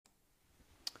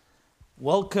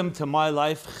Welcome to My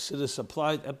Life Chassidus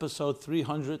Applied, episode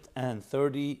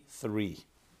 333.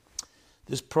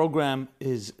 This program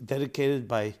is dedicated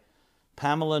by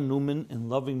Pamela Newman in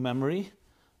loving memory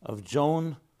of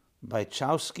Joan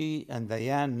Bajkowski and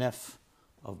Diane Neff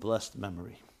of blessed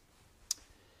memory.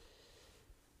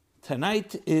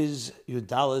 Tonight is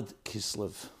Yudalid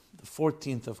Kislev, the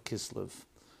 14th of Kislev,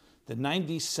 the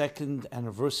 92nd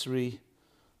anniversary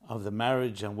of the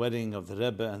marriage and wedding of the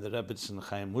Rebbe and the Rebbetzin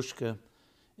Chaim Mushke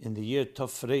in the year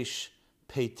Tofresh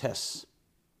Peites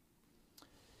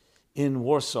in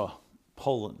Warsaw,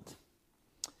 Poland.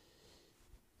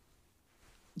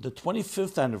 The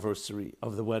 25th anniversary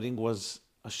of the wedding was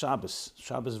a Shabbos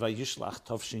Vayishlach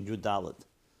Tovshin Yudalid,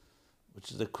 which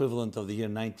is the equivalent of the year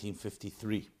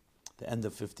 1953, the end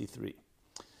of 53.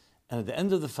 And at the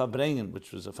end of the Farbrengen,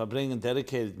 which was a Farbrengen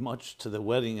dedicated much to the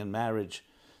wedding and marriage,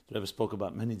 the Rebbe spoke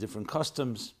about many different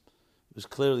customs. It was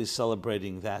clearly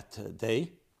celebrating that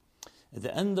day. At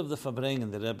the end of the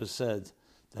Farbrengen, the Rebbe said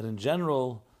that in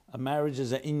general, a marriage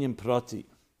is an inyan prati.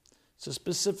 It's a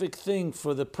specific thing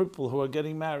for the people who are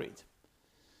getting married.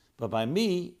 But by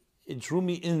me, it drew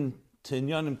me in to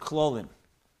inyanim klolim,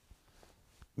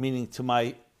 meaning to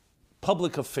my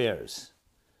public affairs.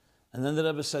 And then the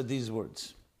Rebbe said these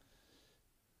words: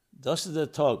 Das ist der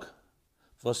Tag,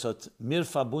 was hat mir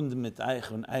verbunden mit euch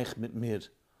und euch mit mir,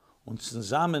 und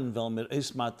zusammen wollen wir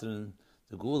ausmattern,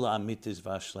 die Gula Amitis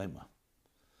war Schleima.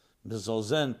 Wir soll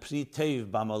sein Pri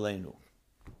Teiv Bamaleinu.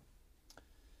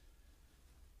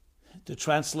 To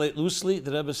translate loosely,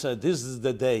 the Rebbe said, this is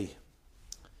the day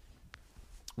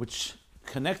which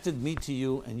connected me to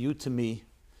you and you to me,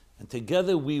 and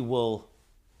together we will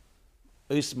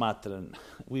ausmattern,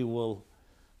 we will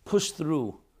push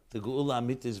through the Geula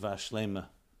Amitis Vashlema,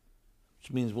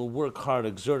 which means we'll work hard,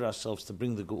 exert ourselves to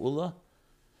bring the Geula,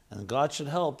 and God should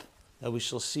help that we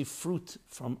shall see fruit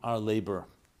from our labor,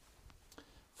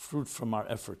 fruit from our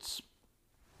efforts.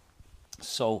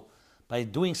 So, by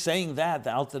saying that,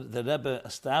 the Rebbe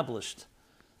established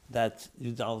that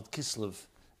Yudalid Kislev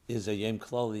is a Yom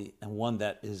Klali and one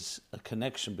that is a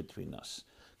connection between us.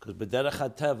 Because B'derech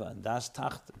HaTeva and Das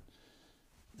Tachten,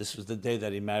 this was the day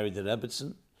that he married the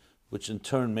Rebbetzin, which in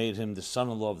turn made him the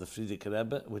son-in-law of the Frierdiker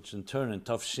Rebbe, which in turn in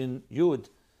Tafshin Yud,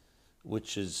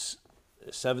 which is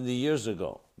 70 years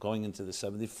ago, going into the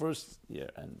 71st year,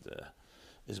 and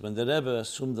is when the Rebbe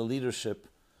assumed the leadership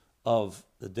of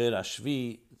the Deir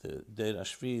Ashvi,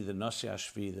 the Nasi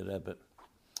Ashvi, the Rebbe,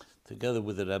 together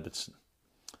with the Rebbetzin.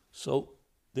 So,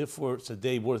 therefore, it's a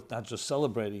day worth not just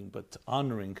celebrating, but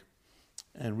honoring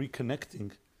and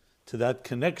reconnecting to that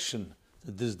connection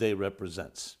that this day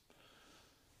represents.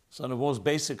 So on a most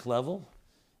basic level,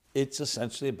 it's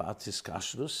essentially about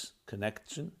hiskashrus,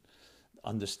 connection,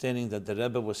 understanding that the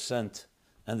Rebbe was sent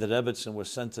and the Rebbetzin were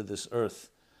sent to this earth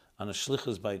on a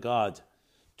shlichus by God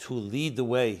to lead the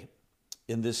way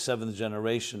in this seventh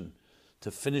generation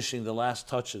to finishing the last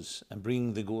touches and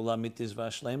bringing the Geula Amitis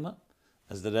Vashlema,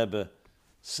 as the Rebbe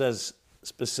says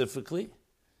specifically.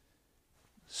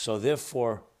 So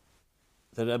therefore,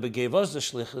 the Rebbe gave us the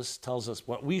shlichus, tells us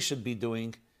what we should be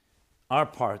doing, our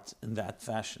part in that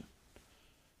fashion.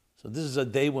 So this is a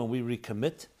day when we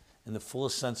recommit in the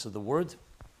fullest sense of the word,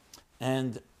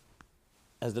 and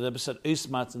as the Rebbe said,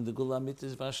 Eismat in the Geula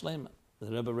Amitis Vashlema. The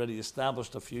Rebbe already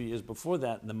established a few years before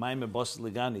that in the Maimer Bas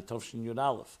Ligani, Tovshin Yud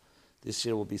Aleph. This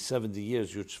year will be 70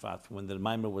 years, Yud Shvat, when the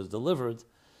Maimer was delivered,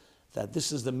 that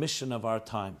this is the mission of our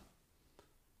time.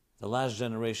 The last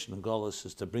generation of Golus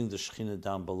is to bring the Shekhinah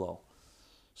down below.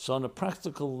 So on a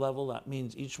practical level, that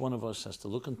means each one of us has to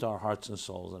look into our hearts and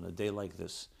souls on a day like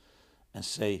this and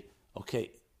say, okay,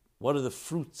 what are the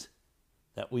fruit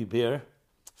that we bear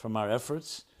from our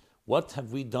efforts? What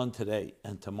have we done today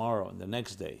and tomorrow and the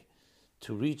next day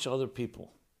to reach other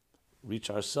people,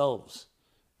 reach ourselves,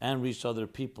 and reach other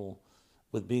people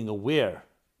with being aware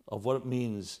of what it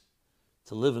means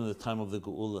to live in the time of the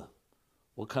Geula?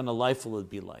 What kind of life will it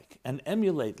be like? And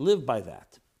emulate, live by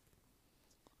that.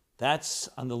 That's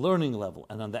on the learning level.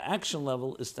 And on the action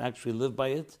level is to actually live by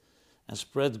it and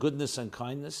spread goodness and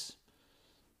kindness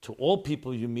to all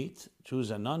people you meet, Jews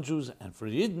and non-Jews, and for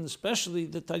Yidden, especially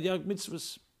the Taryag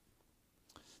mitzvahs.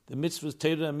 The mitzvahs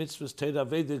Teira and mitzvahs Teira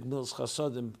Vedic Mils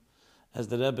Chasadim, as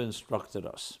the Rebbe instructed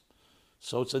us.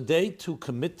 So it's a day to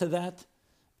commit to that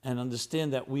and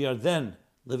understand that we are then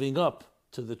living up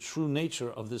to the true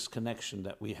nature of this connection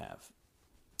that we have.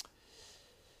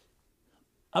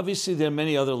 Obviously, there are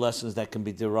many other lessons that can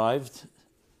be derived.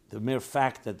 The mere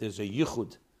fact that there's a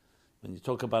yichud, when you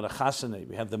talk about a chasana,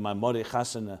 we have the Maimori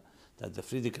chasana that the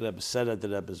Frierdiker Rebbe said at the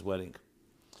Rebbe's wedding.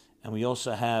 And we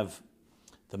also have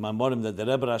the Maimorim that the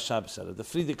Rebbe Rashab said at the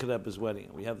Frierdiker Rebbe's wedding.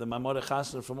 We have the Maimorei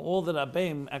Chasna from all the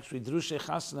Rabbeim. Actually, Drushay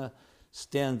Chasna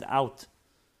stand out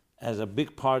as a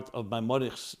big part of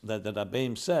Maimorichs that the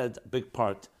Rabbeim said, a big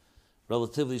part,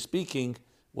 relatively speaking,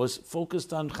 was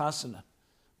focused on Chasna.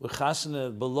 Where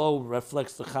Chasna below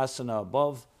reflects the Chasna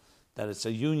above, that it's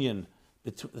a union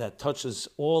that touches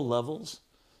all levels.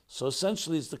 So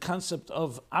essentially it's the concept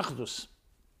of Achdus.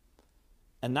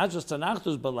 And not just an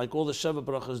Achdus, but like all the Sheva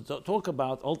Brachas talk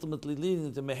about, ultimately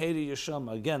leading to Meheri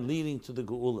Yeshama, again leading to the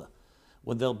Geula,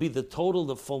 when there'll be the total,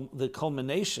 the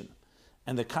culmination,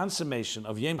 and the consummation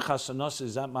of Yem Chasanos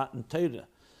Zat Matan Torah,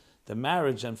 the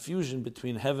marriage and fusion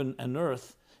between heaven and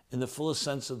earth in the fullest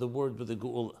sense of the word with the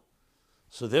Geula.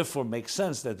 So therefore it makes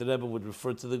sense that the Rebbe would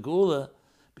refer to the Geula,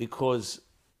 because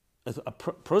a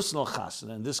personal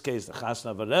chasna, in this case the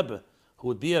chasna of a Rebbe, who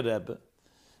would be a Rebbe,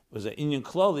 was an Inyan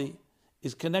Klali,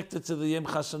 is connected to the Yem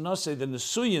Chasanose, the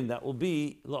Nesuyin that will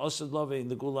be La'osad Love in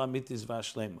the Geula Amitis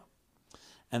Vashlema.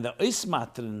 And the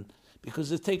Ismatrin,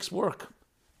 because it takes work.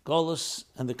 Golus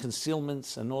and the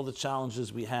concealments and all the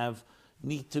challenges we have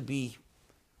need to be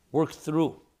worked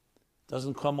through. It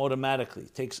doesn't come automatically,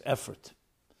 it takes effort.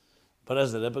 But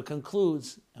as the Rebbe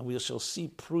concludes, and we shall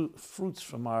see fruits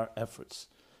from our efforts.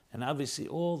 And obviously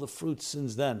all the fruits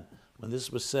since then, when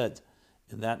this was said,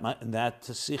 in that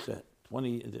Sikha,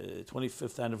 the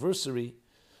 25th anniversary,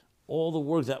 all the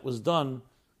work that was done,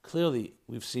 clearly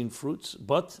we've seen fruits,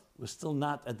 but we're still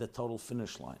not at the total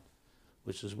finish line,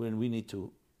 which is when we need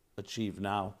to achieve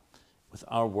now with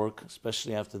our work,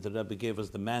 especially after the Rebbe gave us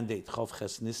the mandate, Chof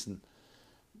Ches Nissen,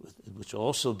 which will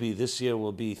also be, this year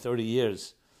will be 30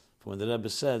 years, from when the Rebbe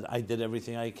said, I did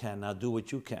everything I can, now do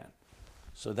what you can.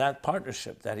 So that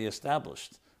partnership that he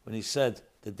established, when he said,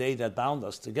 the day that bound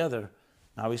us together,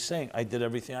 now he's saying, I did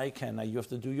everything I can, now you have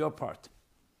to do your part.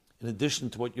 In addition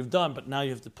to what you've done, but now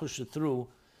you have to push it through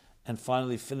and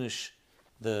finally finish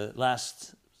the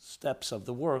last steps of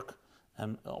the work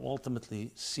and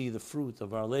ultimately see the fruit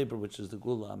of our labor, which is the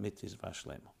Geula Amitis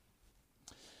Vashlema.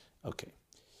 Okay.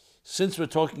 Since we're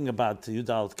talking about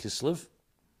Yudal Kislev,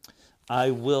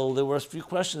 there were a few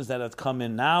questions that had come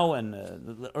in now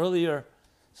and earlier.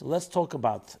 So let's talk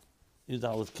about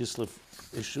Yudal Kislev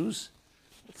issues,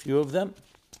 a few of them.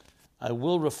 I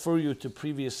will refer you to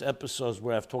previous episodes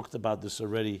where I've talked about this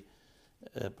already,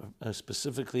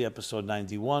 specifically episode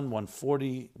 91,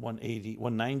 140, 180,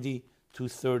 190,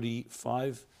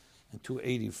 235, and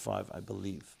 285, I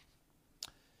believe.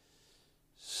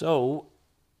 So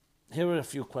here are a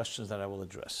few questions that I will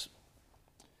address,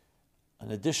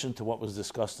 in addition to what was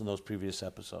discussed in those previous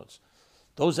episodes.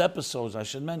 Those episodes, I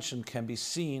should mention, can be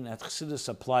seen at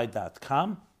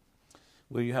chassidusapplied.com,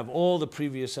 where you have all the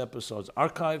previous episodes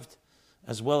archived,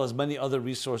 as well as many other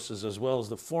resources, as well as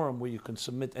the forum where you can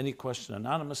submit any question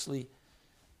anonymously,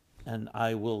 and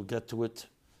I will get to it,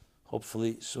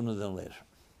 hopefully, sooner than later.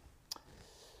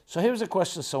 So here's a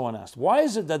question someone asked. Why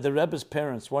is it that the Rebbe's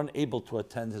parents weren't able to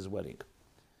attend his wedding?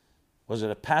 Was it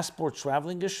a passport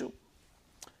traveling issue?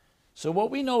 So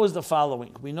what we know is the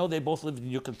following. We know they both lived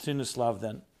in Yekaterinslav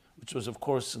then, which was, of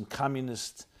course, in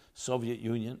communist Soviet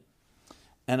Union.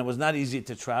 And it was not easy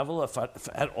to travel if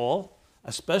at all,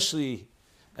 especially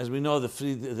as we know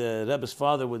the Rebbe's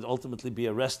father would ultimately be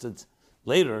arrested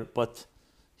later, but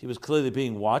he was clearly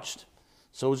being watched.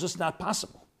 So it was just not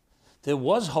possible. There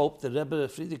was hope. The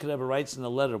Frierdiker Rebbe writes in a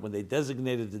letter when they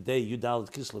designated the day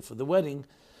Yudal Kislev for the wedding,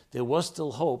 there was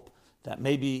still hope that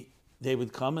maybe they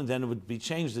would come and then it would be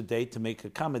changed the date to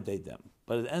accommodate them.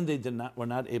 But at the end they were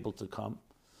not able to come.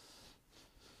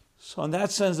 So in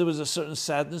that sense there was a certain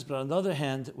sadness, but on the other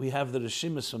hand we have the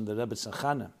Rishimis from the Rebbe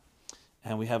Tzachana,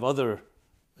 and we have other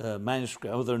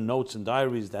manuscripts, other notes and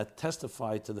diaries that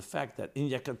testify to the fact that in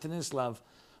Yekaterinslav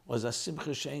was a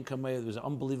simcha she'ein kamei. There was an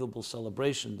unbelievable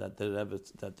celebration that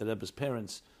the Rebbe's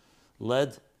parents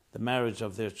led the marriage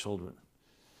of their children.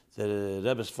 The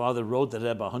Rebbe's father wrote the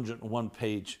Rebbe 101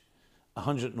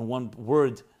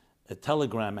 word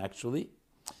telegram actually,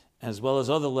 as well as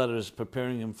other letters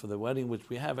preparing him for the wedding, which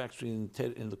we have actually in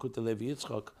the Likutei Levi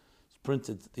Yitzchak. It's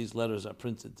printed. These letters are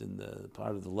printed in the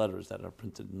part of the letters that are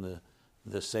printed in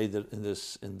the Seder in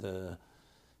the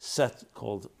set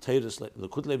called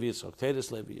Likutei Levi Yitzchak,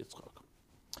 Teres Levi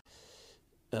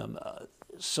Yitzchak.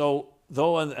 So,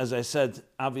 though, as I said,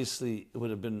 obviously it would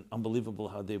have been unbelievable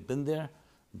how they've been there,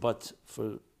 but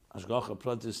for Hashgacha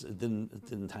Pratis it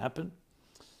didn't happen.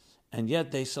 And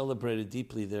yet they celebrated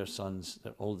deeply their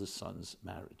oldest son's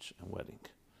marriage and wedding.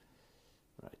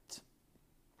 Right.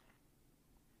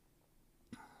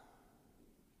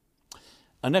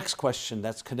 A next question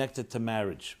that's connected to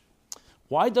marriage.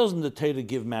 Why doesn't the Torah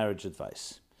give marriage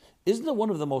advice? Isn't it one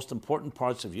of the most important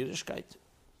parts of Yiddishkeit?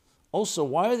 Also,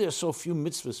 why are there so few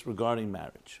mitzvahs regarding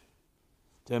marriage?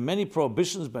 There are many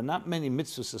prohibitions, but not many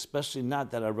mitzvahs, especially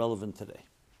not that are relevant today.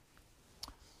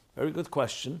 Very good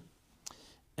question.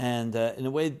 And in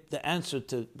a way, the answer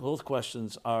to both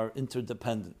questions are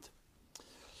interdependent.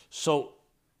 So,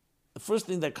 the first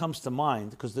thing that comes to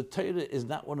mind, because the Torah is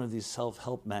not one of these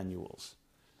self-help manuals.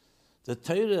 The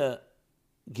Torah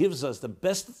gives us the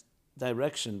best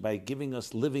direction by giving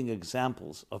us living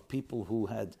examples of people who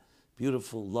had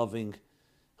beautiful, loving,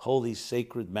 holy,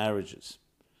 sacred marriages.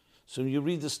 So you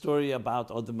read the story about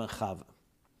Adam and Chava,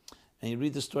 and you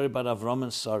read the story about Avram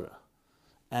and Sarah,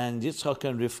 and Yitzchak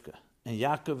and Rivka, and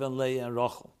Yaakov and Leah and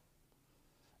Rachel,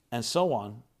 and so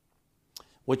on.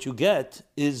 What you get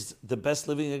is the best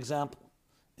living example.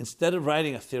 Instead of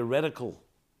writing a theoretical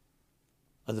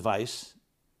advice,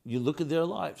 you look at their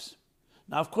lives.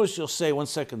 Now, of course, you'll say, one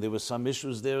second, there were some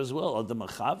issues there as well. Adam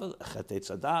and Chava, Chet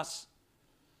Tzadas,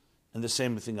 and the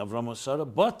same thing, Avram and Sarah.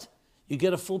 But you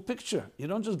get a full picture. You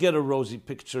don't just get a rosy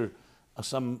picture of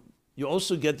some. You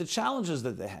also get the challenges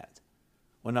that they had.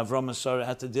 When Avram and Sarah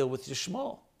had to deal with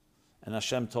Yishmael, and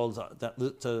Hashem told to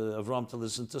Avram to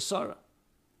listen to Sarah.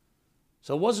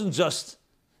 So it wasn't just,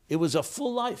 it was a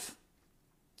full life.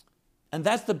 And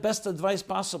that's the best advice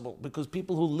possible, because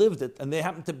people who lived it, and they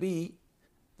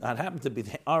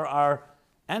they are our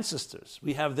ancestors.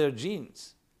 We have their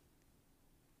genes.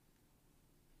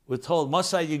 We're told,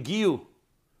 Masai Yagiyu,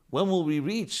 when will we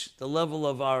reach the level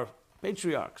of our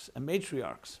patriarchs and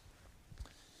matriarchs?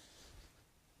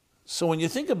 So when you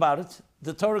think about it,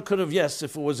 the Torah could have, yes,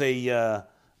 if it was a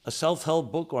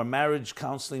self-help book or a marriage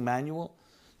counseling manual,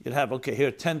 you'd have, okay, here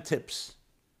are 10 tips,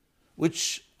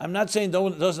 which I'm not saying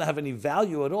doesn't have any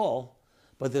value at all,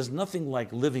 but there's nothing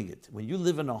like living it. When you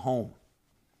live in a home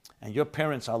and your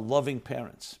parents are loving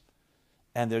parents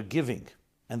and they're giving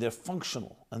and they're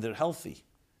functional and they're healthy,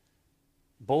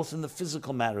 both in the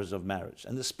physical matters of marriage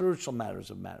and the spiritual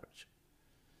matters of marriage,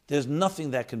 there's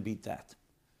nothing that can beat that.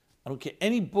 I don't care,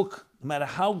 any book, no matter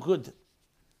how good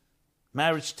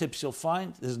marriage tips you'll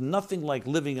find, there's nothing like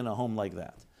living in a home like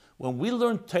that. When we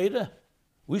learn Torah,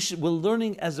 we're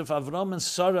learning as if Avram and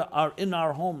Sarah are in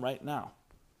our home right now.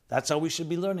 That's how we should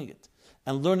be learning it.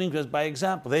 And learning as by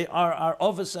example. They are our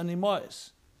Avos and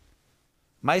Imois.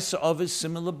 Maisa Avos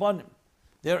Simin Lebanim.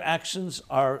 Their actions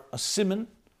are a siman,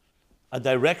 a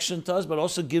direction to us, but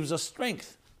also gives us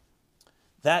strength.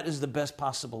 That is the best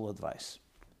possible advice.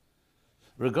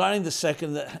 Regarding the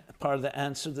second part of the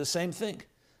answer, the same thing.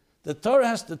 The Torah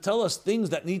has to tell us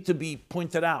things that need to be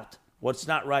pointed out. What's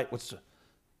not right,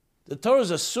 the Torah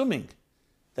is assuming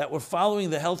that we're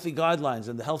following the healthy guidelines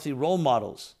and the healthy role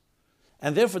models,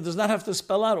 and therefore does not have to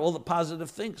spell out all the positive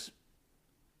things.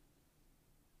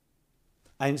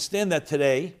 I understand that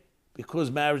today,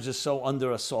 because marriage is so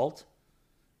under assault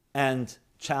and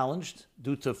challenged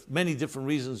due to many different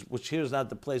reasons, which here is not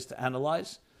the place to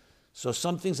analyze, so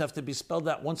some things have to be spelled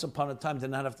out. Once upon a time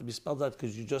did not have to be spelled out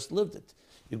because you just lived it.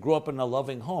 You grew up in a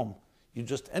loving home. You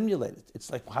just emulate it.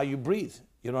 It's like how you breathe.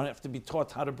 You don't have to be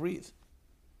taught how to breathe.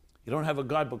 You don't have a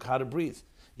guidebook how to breathe.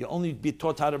 You only be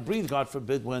taught how to breathe, God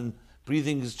forbid, when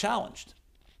breathing is challenged.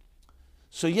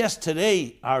 So yes,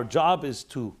 today our job is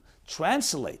to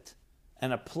translate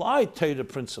and apply Torah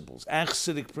principles,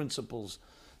 Chassidic principles,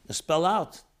 and spell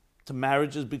out to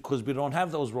marriages, because we don't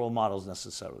have those role models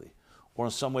necessarily, or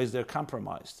in some ways they're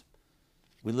compromised.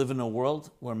 We live in a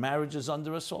world where marriage is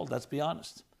under assault, let's be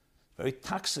honest. Very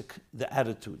toxic, the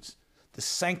attitudes. The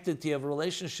sanctity of a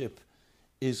relationship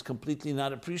is completely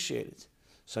not appreciated.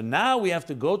 So now we have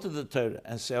to go to the Torah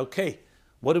and say, okay,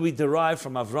 what do we derive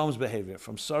from Avram's behavior,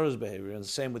 from Sarah's behavior, and the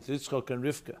same with Yitzchak and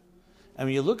Rivka? And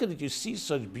when you look at it, you see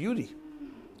such beauty.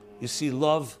 You see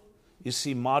love, you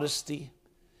see modesty,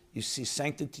 you see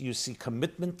sanctity, you see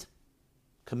commitment,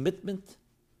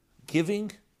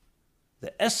 giving,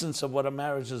 the essence of what a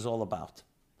marriage is all about.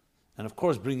 And of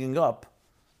course, bringing up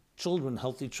children,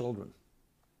 healthy children.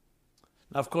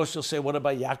 Now, of course, you'll say, what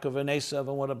about Yaakov and Esav,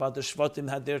 and what about the Shvatim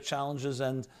had their challenges,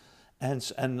 and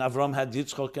Avram had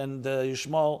Yitzchak and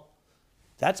Yishmael?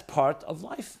 That's part of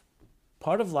life.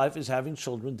 Part of life is having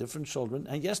children, different children,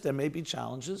 and yes, there may be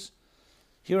challenges.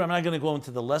 Here, I'm not going to go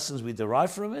into the lessons we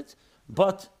derive from it,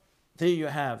 but there you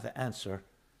have the answer.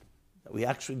 That we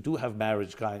actually do have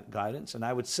marriage guidance, and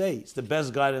I would say it's the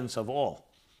best guidance of all,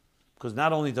 because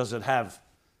not only does it have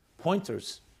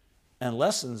pointers and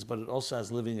lessons, but it also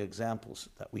has living examples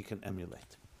that we can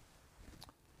emulate.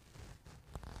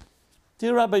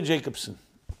 Dear Rabbi Jacobson,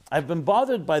 I've been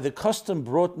bothered by the custom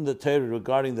brought in the Torah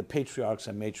regarding the patriarchs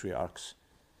and matriarchs,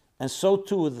 and so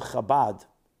too with Chabad,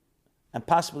 and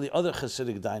possibly other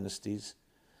Hasidic dynasties,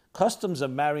 customs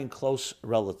of marrying close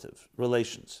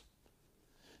relations.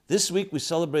 This week we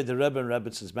celebrate the Rebbe and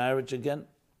Rebbetz's marriage again.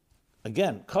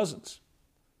 Again, cousins.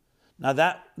 Now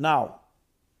that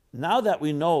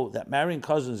we know that marrying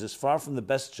cousins is far from the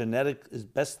best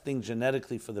thing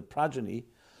genetically for the progeny,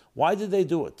 why did they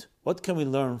do it? What can we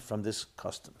learn from this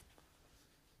custom?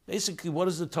 Basically, what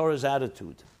is the Torah's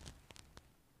attitude?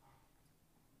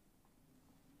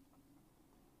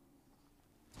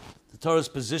 The Torah's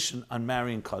position on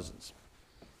marrying cousins.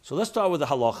 So let's start with the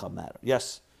halacha matter.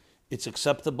 Yes, it's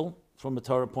acceptable from a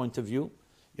Torah point of view.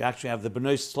 You actually have the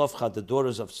Bnei Tzlofchad, the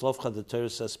daughters of Tzlofchad. The Torah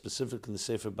says specifically in the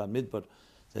Sefer Bamidbar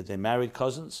that they married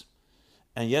cousins.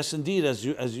 And yes, indeed, as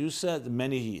you said,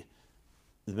 many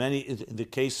in the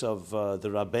case of the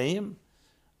Rabbeim,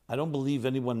 I don't believe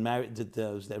anyone married.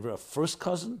 Was there ever a first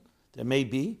cousin? There may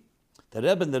be. The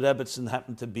Rebbe and the Rebbetzin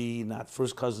happen to be not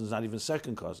first cousins, not even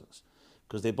second cousins,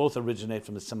 because they both originate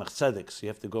from the Tzemach Tzedek. So you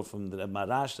have to go from the Rebbe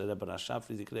Marash, the Rebbe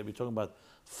Rashafri. You could be talking about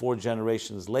 4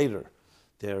 generations later.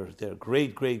 Their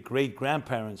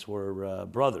great-great-great-grandparents were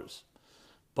brothers.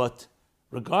 But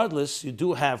regardless, you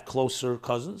do have closer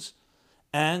cousins.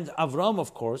 And Avram,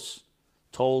 of course,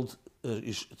 told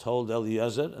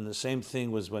Eliezer, and the same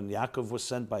thing was when Yaakov was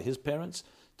sent by his parents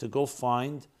to go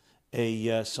find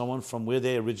someone from where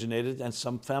they originated and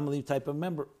some family type of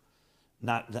member.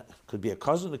 That could be a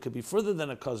cousin, it could be further than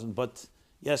a cousin, but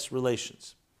yes,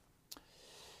 relations.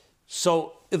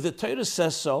 So if the Torah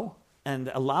says so and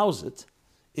allows it,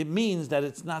 it means that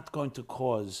it's not going to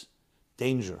cause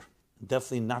danger.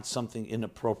 Definitely not something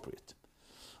inappropriate.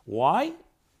 Why?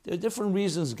 There are different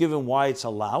reasons given why it's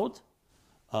allowed.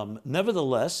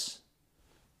 Nevertheless,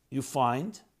 you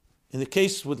find, in the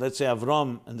case with, let's say,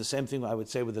 Avram, and the same thing I would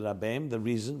say with the Rabbeim, the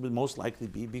reason would most likely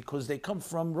be because they come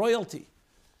from royalty.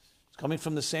 It's coming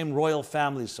from the same royal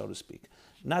family, so to speak.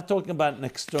 Not talking about an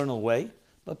external way,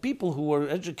 but people who were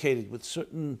educated with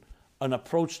an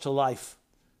approach to life.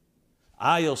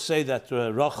 You'll say that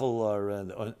Rachel, or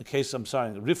in case,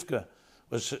 Rivka,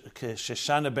 was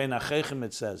Sheshana ben Achechem,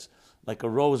 it says, like a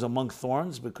rose among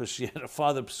thorns, because she had a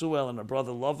father Psuel and a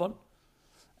brother Lavan,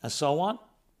 and so on.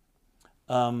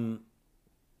 Talking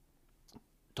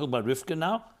about Rivka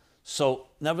now. So,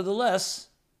 nevertheless,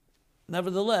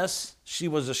 she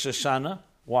was a Shoshana.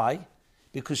 Why?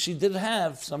 Because she did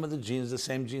have some of the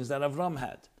same genes that Avram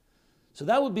had. So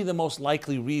that would be the most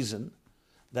likely reason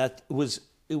that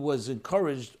it was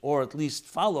encouraged or at least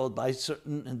followed by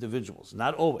certain individuals.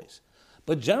 Not always.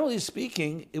 But generally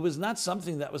speaking, it was not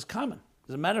something that was common.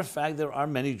 As a matter of fact, there are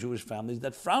many Jewish families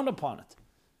that frown upon it.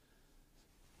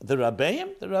 The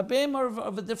Rabbeim are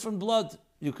of a different blood,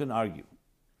 you can argue.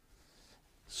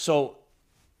 So,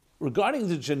 regarding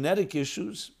the genetic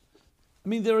issues,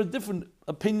 there are different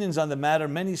opinions on the matter.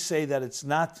 Many say that it's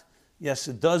not, yes,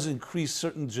 it does increase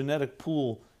certain genetic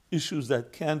pool issues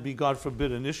that can be, God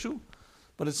forbid, an issue,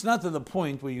 but it's not to the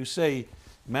point where you say,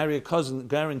 marry a cousin,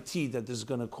 guaranteed that this is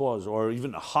going to cause, or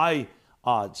even high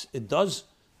odds. It does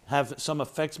have some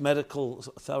effects, medical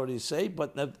authorities say,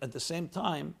 but at the same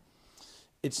time,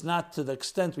 it's not to the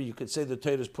extent where you could say the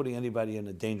Torah is putting anybody in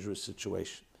a dangerous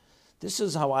situation. This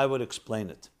is how I would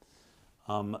explain it.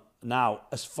 Now,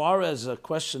 as far as a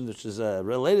question which is a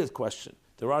related question,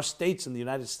 there are states in the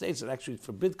United States that actually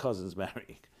forbid cousins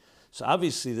marrying. So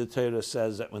obviously the Torah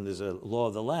says that when there's a law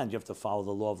of the land, you have to follow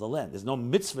the law of the land. There's no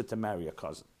mitzvah to marry a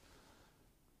cousin.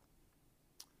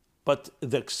 But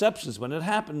the exceptions, when it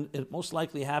happened, it most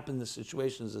likely happened in the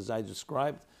situations as I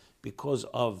described because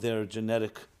of their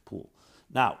genetic pool.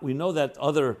 Now, we know that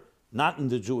not in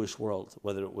the Jewish world,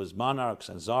 whether it was monarchs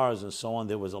and czars and so on,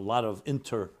 there was a lot of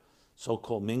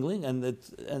so-called mingling, and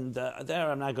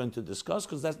there I'm not going to discuss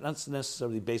because that's not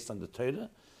necessarily based on the Torah.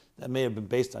 That may have been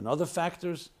based on other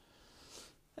factors.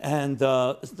 And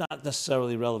it's not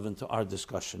necessarily relevant to our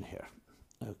discussion here.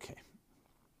 Okay.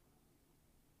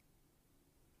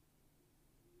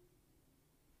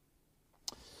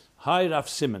 Hi, Rav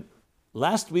Simon.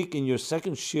 Last week in your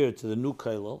second shir to the new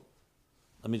kollel,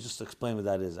 let me just explain what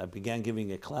that is. I began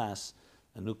giving a class,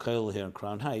 a new kollel here in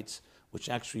Crown Heights, which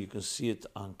actually you can see it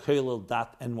on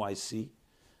kollel.nyc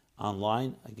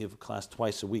online. I give a class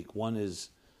twice a week. One is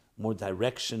more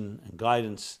direction and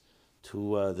guidance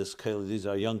to this kollel. These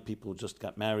are young people who just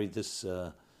got married,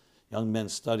 young men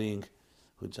studying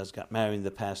who just got married in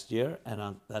the past year,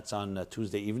 and that's on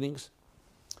Tuesday evenings.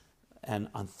 And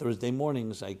on Thursday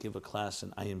mornings, I give a class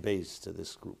in Ayin Beis to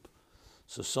this group.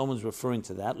 So someone's referring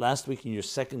to that. Last week in your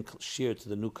second shir to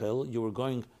the new kollel, you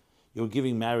were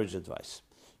giving marriage advice.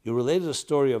 You related a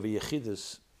story of a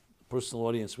yechidus, personal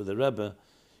audience with the Rebbe.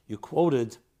 You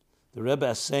quoted the Rebbe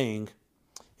as saying,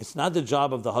 it's not the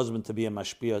job of the husband to be a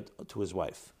mashpia to his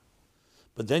wife.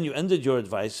 But then you ended your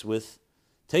advice with,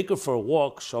 take her for a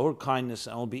walk, show her kindness,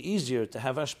 and it will be easier to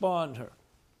have hashpah on her.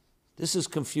 This is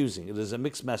confusing. It is a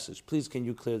mixed message. Please, can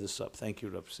you clear this up? Thank you,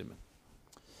 Rav Simon.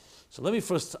 So let me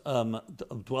first dwell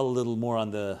a little more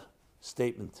on the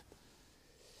statement.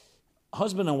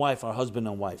 Husband and wife are husband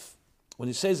and wife. When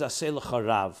he says, Aseh lecha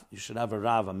rav, you should have a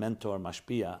rav, a mentor, a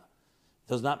mashpia, it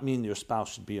does not mean your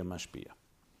spouse should be a mashpia.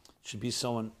 It should be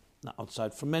someone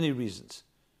outside for many reasons.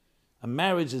 A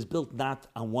marriage is built not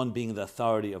on one being the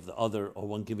authority of the other or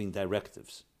one giving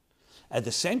directives. At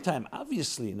the same time,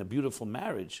 obviously, in a beautiful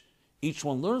marriage, each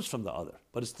one learns from the other,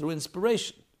 but it's through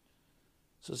inspiration.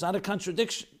 So it's not a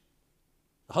contradiction.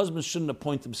 The husband shouldn't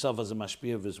appoint himself as a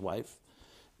mashpia of his wife.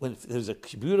 When there's a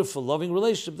beautiful, loving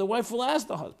relationship, the wife will ask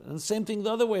the husband. And the same thing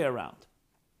the other way around.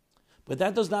 But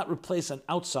that does not replace an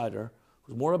outsider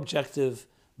who's more objective,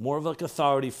 more of like an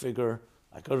authority figure,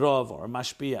 like a rav or a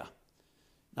mashpia.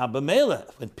 Now,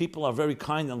 b'meila, when people are very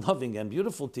kind and loving and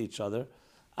beautiful to each other,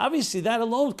 obviously that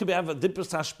alone could have a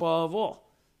deepest hashpah of all.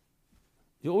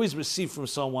 You always receive from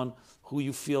someone who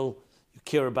you feel you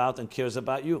care about and cares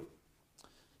about you.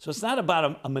 So it's not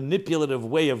about a manipulative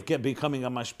way of becoming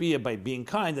a mashpia by being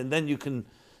kind, and then you can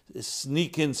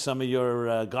sneak in some of your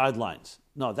guidelines.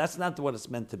 No, that's not what it's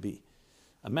meant to be.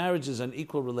 A marriage is an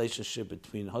equal relationship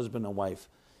between husband and wife,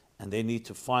 and they need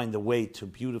to find a way to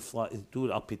beautify, do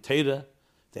it al pitera.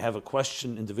 They have a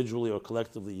question individually or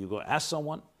collectively, you go ask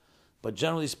someone. But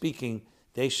generally speaking,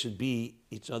 they should be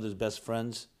each other's best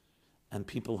friends and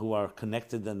people who are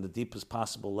connected on the deepest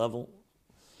possible level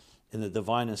in a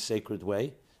divine and sacred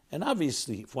way. And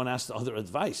obviously, if one asks the other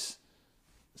advice,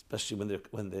 especially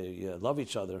when they love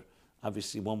each other,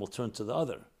 obviously one will turn to the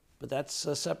other. But that's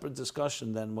a separate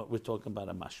discussion than what we're talking about,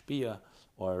 a mashpia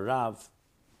or a rav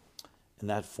in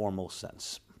that formal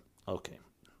sense. Okay.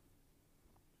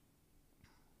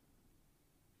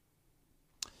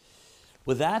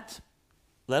 With that,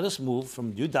 let us move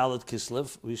from Yudalet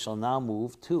Kislev. We shall now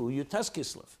move to Yutes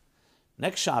Kislev.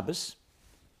 Next Shabbos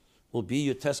will be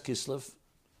Yutes Kislev.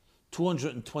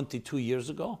 222 years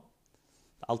ago,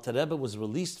 the Alter Rebbe was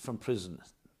released from prison,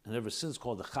 and ever since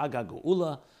called the Chag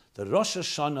HaGeula, the Rosh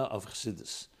Hashanah of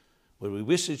Chassidus, where we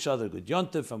wish each other good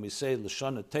Yontif, and we say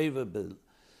L'shana Teva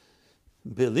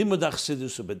be'limud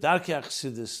Chassidus u'bedarkei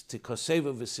Chassidus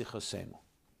tikoseva v'sichosenu.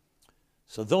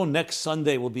 So though next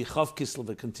Sunday will be Chav Kislev,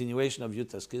 a continuation of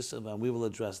Yutes Kislev, and we will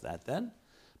address that then,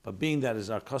 but being that is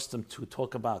our custom to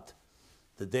talk about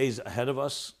the days ahead of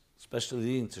us, especially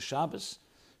leading to Shabbos,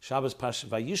 Shabbos Parsha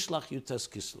Vayishlach Yutes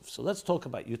Kislev. So let's talk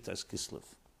about Yutes Kislev.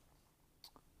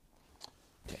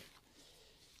 Okay.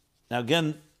 Now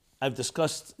again, I've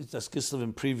discussed Yutes Kislev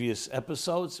in previous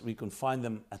episodes. We can find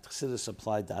them at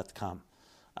chassidussupply.com.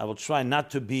 I will try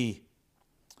not to be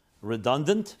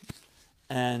redundant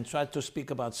and try to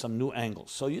speak about some new angles.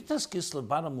 So Yutes Kislev,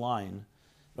 bottom line,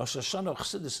 Rosh Hashanah of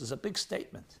Chassidus is a big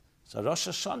statement. It's a Rosh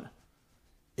Hashanah.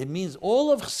 It means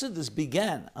all of Chassidus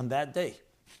began on that day.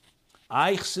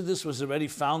 Chassidus was already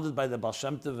founded by the Baal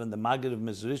Shem Tov and the Maggid of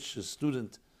Mezrich, his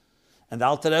student, and the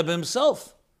Alter Rebbe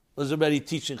himself was already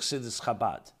teaching Chassidus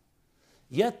Chabad.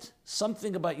 Yet,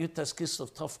 something about Yutes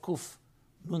Kislev Tov Kuf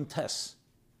Nun Tes,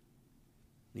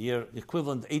 the year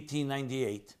equivalent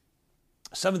 1798,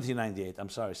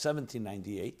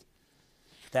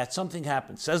 that something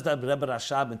happened. Says the Rebbe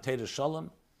Rashab in Teira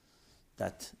Shalom,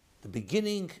 that the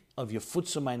beginning of your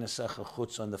Futsu Meinesecha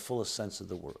Chutz in the fullest sense of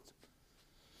the word.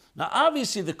 Now,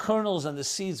 obviously, the kernels and the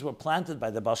seeds were planted by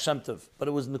the Baal Shem Tov, but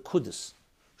it was Nekudis,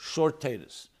 short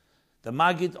taters. The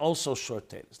Maggid also short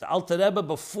taters. The Alter Rebbe,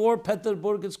 before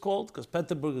Peterburg it's called, because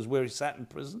Peterburg is where he sat in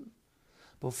prison,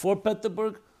 before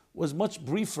Peterburg was much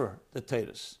briefer, the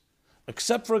taters,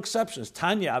 except for exceptions.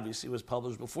 Tanya, obviously, was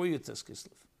published before Yutes Kislev.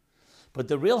 But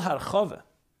the real Harchove,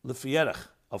 Lefiyerech,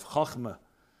 of Chochmah,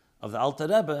 of the Alter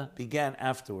Rebbe, began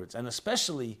afterwards, and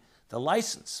especially the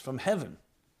license from heaven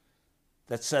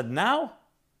that said now,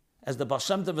 as the Baal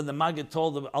Shem Tov and the Maggid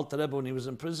told the Alter Rebbe when he was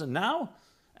in prison, now,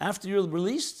 after you're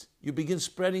released, you begin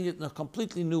spreading it in a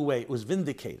completely new way. It was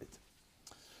vindicated.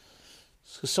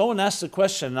 So someone asked a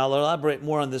question, and I'll elaborate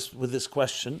more on this with this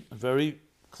question, a very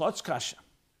klotz kasha.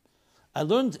 I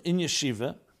learned in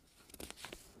yeshiva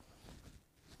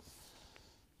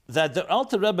that the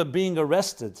Alter Rebbe being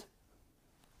arrested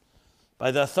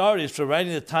by the authorities for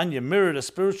writing the Tanya mirrored a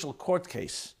spiritual court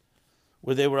case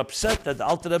where they were upset that the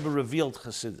Alter Rebbe revealed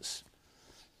Chassidus.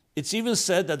 It's even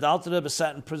said that the Alter Rebbe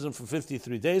sat in prison for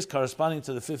 53 days, corresponding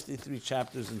to the 53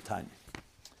 chapters in Tanya.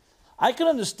 I can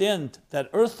understand that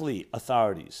earthly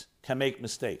authorities can make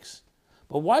mistakes,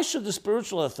 but why should the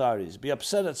spiritual authorities be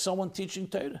upset at someone teaching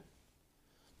Torah?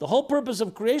 The whole purpose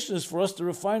of creation is for us to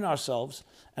refine ourselves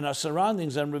and our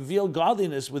surroundings and reveal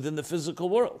godliness within the physical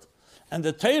world. And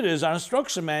the Torah is our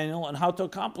instruction manual on how to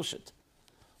accomplish it.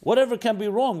 Whatever can be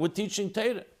wrong with teaching Torah?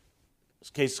 In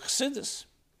this case, Chassidus.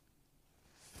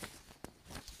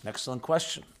 An excellent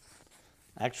question.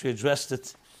 I actually addressed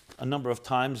it a number of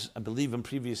times, I believe in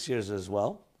previous years as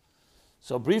well.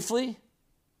 So briefly,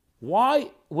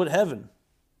 why would heaven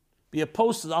be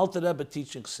opposed to the Alter Rebbe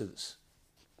teaching Chassidus?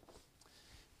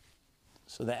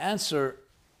 So the answer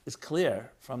is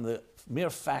clear from the mere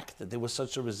fact that there was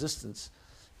such a resistance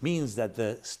means that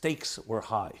the stakes were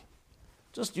high.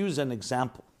 Just use an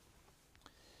example.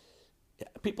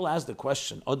 People ask the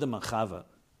question, Odom and Chava,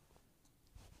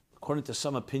 according to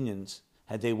some opinions,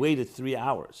 had they waited 3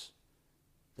 hours,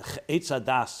 the Eitz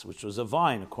Hadas, which was a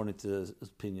vine, according to the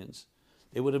opinions,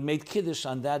 they would have made kiddush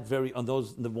on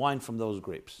the wine from those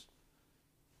grapes.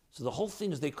 So the whole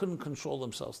thing is they couldn't control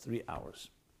themselves 3 hours.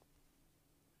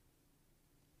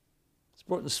 It's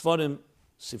brought in Sfarim,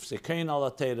 Sifsekein al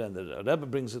Atera, and the Rebbe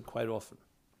brings it quite often.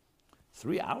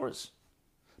 3 hours,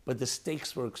 but the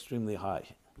stakes were extremely high.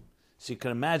 So you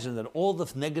can imagine that all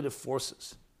the negative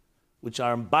forces, which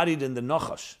are embodied in the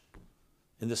Nochash,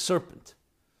 in the serpent,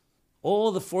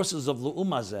 all the forces of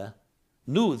Lu'umazeh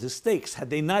knew the stakes.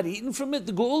 Had they not eaten from it,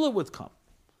 the Geula would come.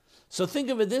 So think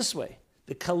of it this way.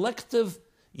 The collective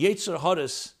Yetzer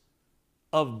Haras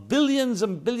of billions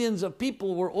and billions of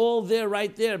people were all there,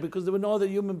 right there, because there were no other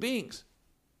human beings.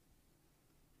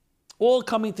 All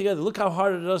coming together. Look how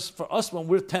hard it is for us when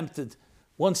we're tempted.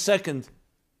 1 second.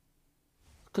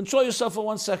 Control yourself for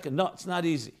 1 second. No, it's not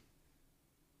easy.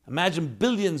 Imagine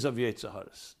billions of Yetzer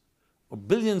Haras, or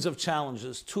billions of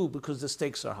challenges too, because the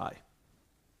stakes are high.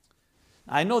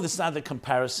 I know this is not the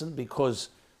comparison because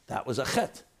that was a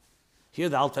chet. Here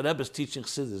the Alter Rebbe is teaching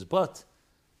Chassidus, but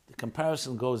the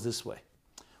comparison goes this way.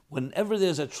 Whenever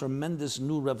there's a tremendous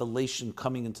new revelation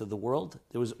coming into the world,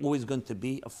 there is always going to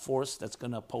be a force that's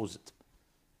going to oppose it.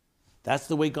 That's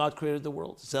the way God created the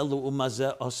world. Zelu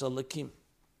umazeh asa lakim.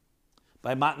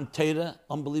 By Matan Torah,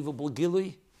 unbelievable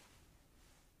gilui.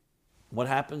 What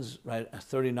happens? Right,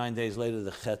 39 days later,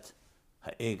 the Chet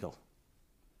Ha'egel.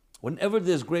 Whenever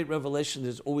there's great revelation,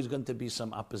 there's always going to be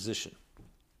some opposition.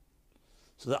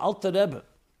 So the Alter Rebbe,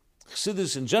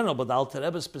 Chassidus in general, but the Alter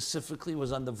Rebbe specifically,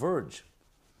 was on the verge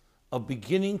of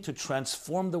beginning to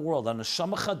transform the world on a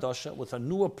Shama Chadasha with a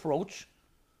new approach.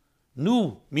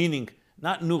 New, meaning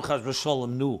not new Chaz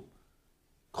V'Sholem, new.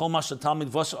 Kol Masha Talmid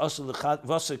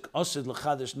Vasik Osid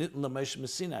L'Chadash Nitn L'Moshe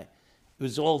M'Sinai. It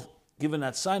was all given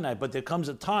at Sinai, but there comes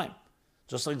a time,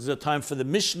 just like there's a time for the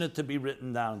Mishnah to be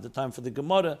written down, the time for the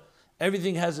Gemara,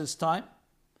 everything has its time.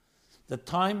 The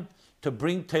time to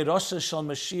bring Teirasa Shal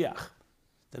Mashiach.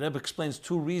 The Rebbe explains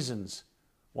 2 reasons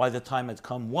why the time had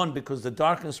come. One, because the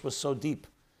darkness was so deep,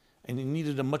 and he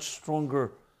needed a much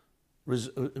stronger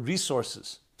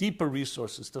resources, deeper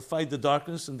resources to fight the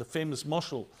darkness, and the famous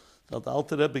mashal that the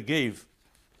Alter Rebbe gave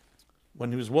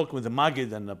when he was walking with the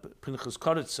Magid and Pinchas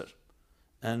Koritzer.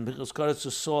 And Pinchas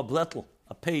Koritzer saw a blettel,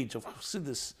 a page of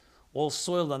Chassidus, all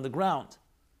soiled on the ground.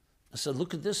 I said,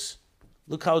 look at this.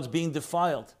 Look how it's being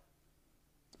defiled.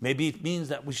 Maybe it means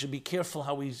that we should be careful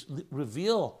how we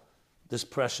reveal this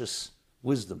precious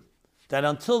wisdom. That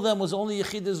until then was only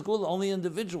Yechidus Gula, only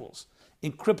individuals,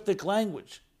 in cryptic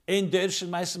language.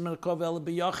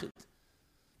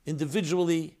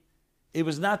 Individually, it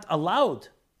was not allowed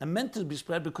and meant to be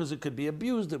spread because it could be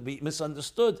abused, it would be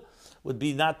misunderstood, would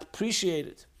be not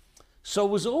appreciated. So it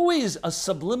was always a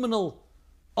subliminal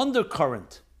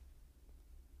undercurrent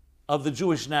of the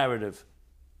Jewish narrative.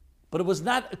 But it was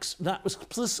not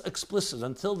explicit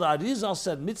until the Arizal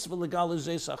said, mitzvah legal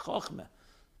zeisa chochmeh.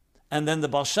 And then the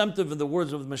Baal Shem Tov, in the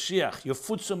words of the Mashiach,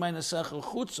 Yefutzu meinesecha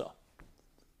chutza.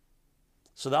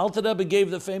 So the Alter Rebbe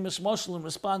gave the famous mashal in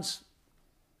response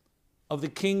of the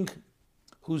king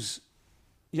whose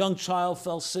young child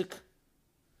fell sick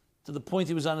to the point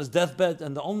he was on his deathbed,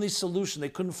 and the only solution, they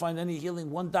couldn't find any healing.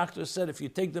 One doctor said, if you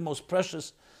take the most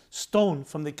precious stone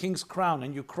from the king's crown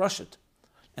and you crush it,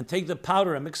 and take the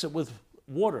powder and mix it with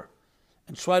water,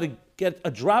 and try to get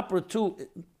a drop or two,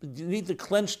 you need the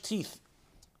clenched teeth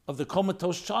of the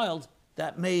comatose child,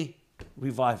 that may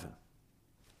revive him.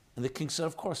 And the king said,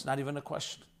 of course, not even a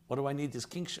question. What do I need this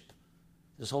kingship,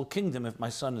 this whole kingdom, if my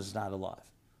son is not alive?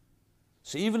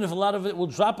 So even if a lot of it will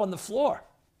drop on the floor,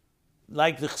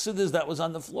 like the Chassidus that was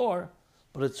on the floor,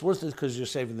 but it's worth it because you're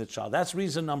saving the child. That's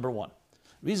reason number 1.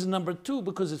 Reason number 2,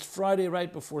 because it's Friday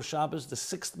right before Shabbos, the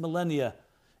 6th millennia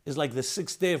is like the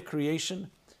 6th day of creation.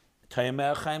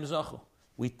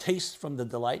 We taste from the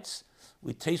delights,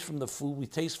 we taste from the food, we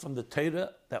taste from the Torah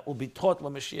that will be taught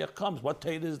when Mashiach comes. What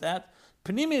Torah is that?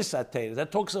 Pnimis HaTorah,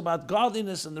 that talks about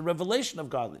godliness and the revelation of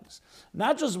godliness.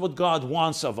 Not just what God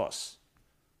wants of us.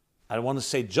 I don't want to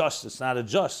say just, it's not a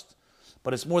just,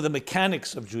 but it's more the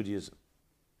mechanics of Judaism.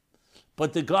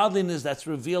 But the godliness that's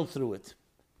revealed through it,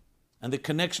 and the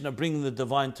connection of bringing the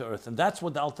divine to earth. And that's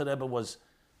what the Alter Rebbe was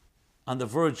on the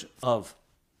verge of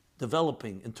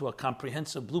developing into a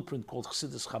comprehensive blueprint called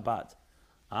Chassidus Chabad.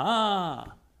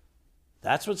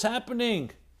 That's what's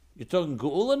happening. You're talking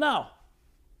Geula now.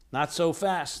 Not so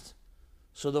fast.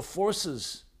 So the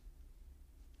forces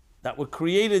that were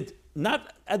created,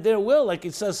 not at their will, like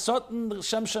it says, Satan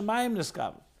Shem Shemayim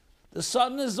Niskav. The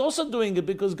Satan is also doing it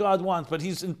because God wants, but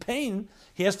he's in pain.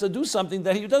 He has to do something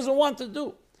that he doesn't want to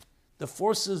do. The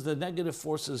forces, the negative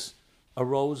forces,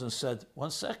 arose and said, 1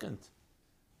 second,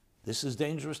 this is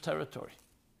dangerous territory.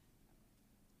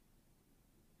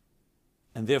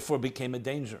 And therefore became a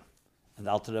danger. And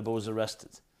the Alter Rebbe was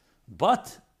arrested.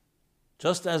 But,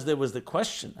 just as there was the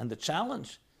question and the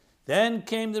challenge, then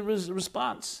came the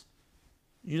response.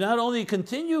 You not only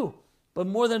continue, but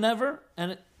more than ever,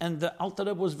 and the Alter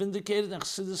Rebbe was vindicated, and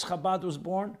Chassidus Chabad was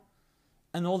born,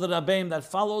 and all the Rabbeim that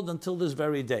followed until this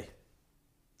very day.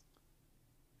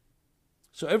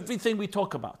 So everything we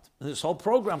talk about, this whole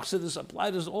program, Chassidus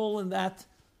applied, is all in that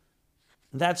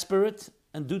spirit,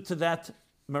 and due to that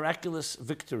miraculous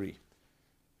victory.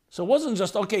 So it wasn't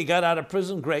just, okay, got out of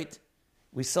prison, great.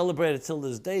 We celebrate it till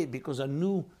this day because a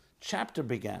new chapter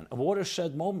began, a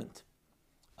watershed moment.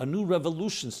 A new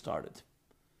revolution started.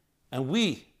 And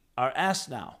we are asked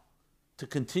now to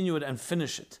continue it and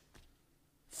finish it.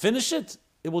 Finish it?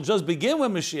 It will just begin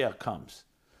when Mashiach comes.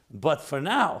 But for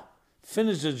now,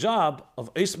 finish the job of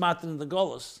Eis Matan the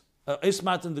Golos, Eis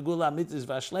Matan the Geula Mitis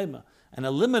Vashlema, and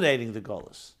eliminating the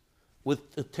Golos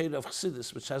with the Torah of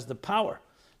Chassidus, which has the power.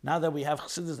 Now that we have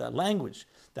Chassidus, that language,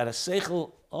 that a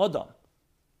Seichel Odom,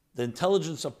 the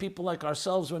intelligence of people like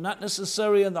ourselves, who are not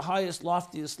necessarily on the highest,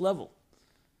 loftiest level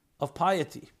of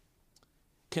piety,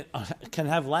 can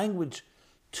have language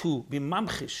to be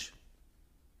mamchish,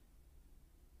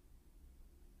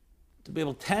 to be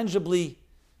able tangibly,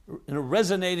 in a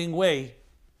resonating way,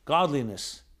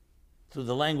 godliness through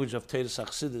the language of Torah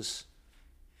Chassidus,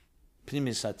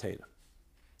 Pnimis HaTorah.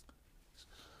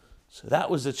 So that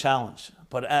was the challenge.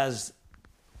 But as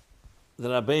the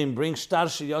Rabbeim bring Shtar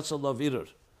Sheyotza Lavirur,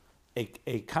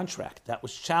 a contract that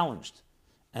was challenged,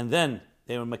 and then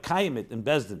they were Mekayim it in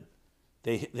Bezdin.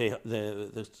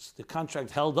 The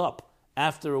contract held up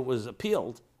after it was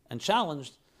appealed and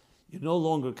challenged. You no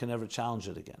longer can ever challenge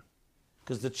it again.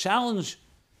 Because the challenge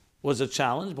was a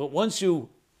challenge, but once you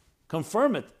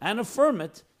confirm it and affirm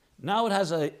it, now it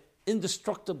has an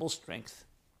indestructible strength.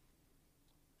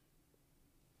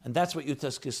 And that's what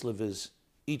Yutas Kislev is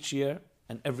each year,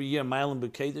 and every year Ma'alim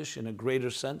B'Kedesh in a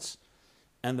greater sense.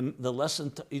 And the lesson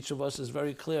to each of us is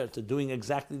very clear, to doing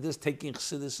exactly this, taking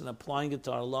Chassidus and applying it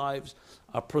to our lives,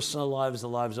 our personal lives, the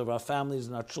lives of our families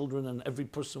and our children, and every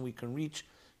person we can reach.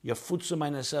 Yafutza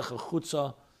Ma'anesecha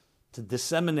Chutza, to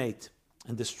disseminate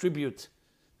and distribute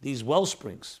these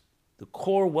wellsprings, the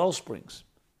core wellsprings,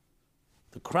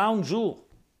 the crown jewel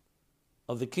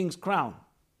of the king's crown,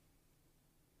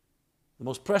 the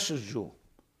most precious jewel,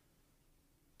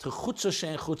 to Chutza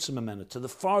Shein Chutza Memena, to the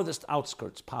farthest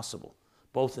outskirts possible,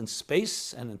 both in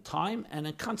space and in time and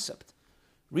in concept,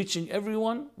 reaching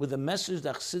everyone with a message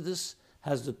that Chassidus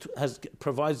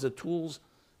provides the tools,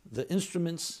 the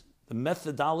instruments, the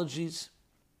methodologies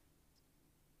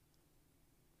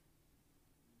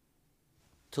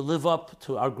to live up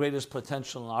to our greatest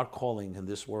potential and our calling in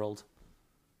this world,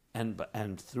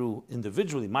 and through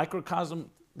individually, microcosm,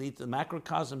 lead to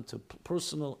macrocosm, to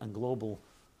personal and global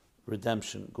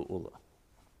redemption, Geula.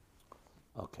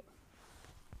 Okay.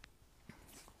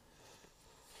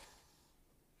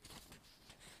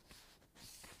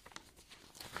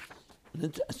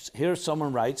 Here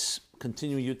someone writes,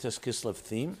 continuing Yutas Kislev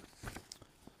theme,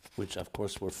 which of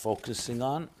course we're focusing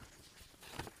on.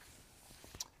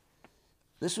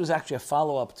 This was actually a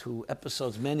follow-up to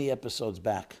many episodes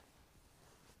back,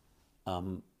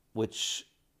 which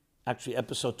actually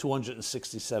episode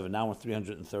 267, now we're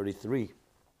 333.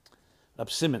 Rab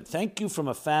Simon, thank you from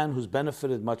a fan who's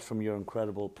benefited much from your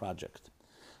incredible project.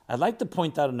 I'd like to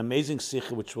point out an amazing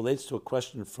sikha which relates to a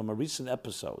question from a recent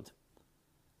episode.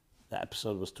 The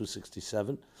episode was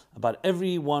 267, about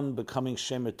everyone becoming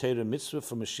Shemer Torah mitzvah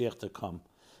for Mashiach to come,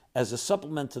 as a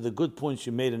supplement to the good points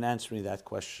you made in answering that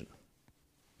question.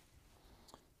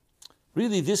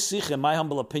 Really, this sikha, in my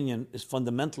humble opinion, is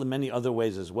fundamental in many other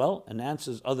ways as well, and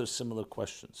answers other similar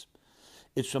questions.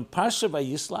 It's from Parsha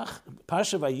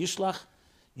Vayishlach,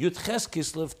 Yud Ches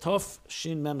Kislev, Tov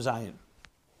Shin Mem Zayin.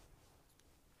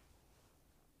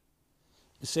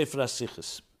 Sefer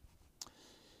HaSichos.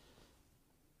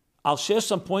 I'll share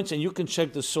some points and you can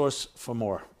check the source for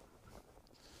more.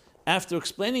 After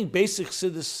explaining basic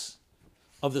chassidus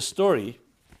of the story,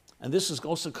 and this is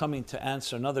also coming to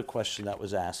answer another question that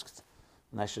was asked,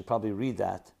 and I should probably read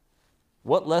that.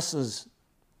 What lessons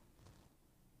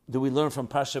do we learn from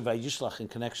Parsha Vayishlach in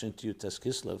connection to Yutes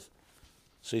Kislev?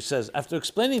 So he says, after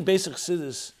explaining basic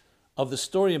chassidus of the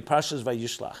story in Parshas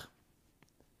Vayishlach,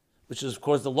 which is of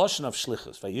course the lashon of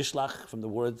shlichus, Vayishlach, from the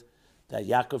word that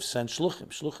Yaakov sent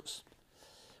shluchos,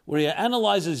 where he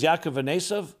analyzes Yaakov and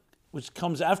Esav, which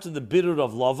comes after the birur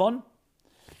of Lavan.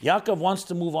 Yaakov wants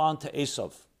to move on to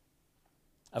Esav.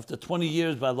 After 20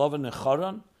 years by Lavan and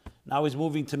Charan, now he's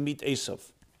moving to meet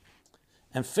Esav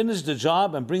and finish the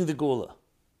job and bring the Geula.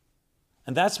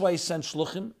 And that's why he sent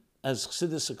shluchim, as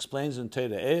Chassidus explains in Torah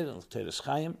Eir and Torah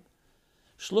Chaim.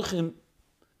 Shluchim,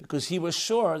 because he was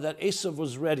sure that Esav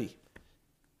was ready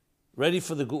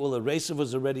for the Geula. Esav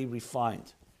was already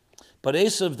refined. But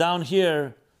Esav down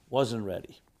here wasn't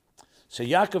ready. So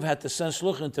Yaakov had to send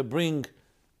shluchim to bring,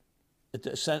 when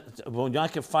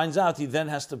Yaakov finds out, he then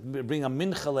has to bring a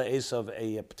mincha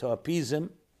Esav to appease him,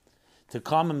 to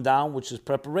calm him down, which is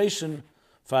preparation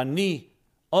for Ani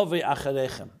Ove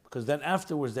Acharechem, because then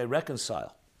afterwards they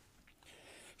reconcile.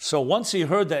 So once he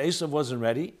heard that Esav wasn't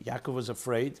ready, Yaakov was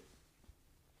afraid.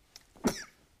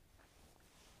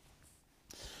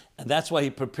 And that's why he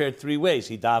prepared 3 ways.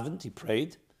 He davened, he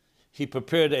prayed, he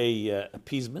prepared a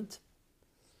appeasement,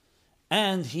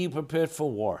 and he prepared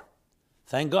for war.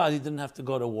 Thank God he didn't have to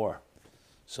go to war.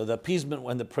 So the appeasement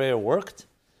when the prayer worked,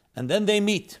 and then they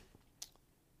meet.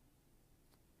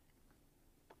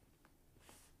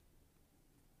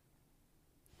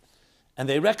 And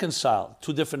they reconcile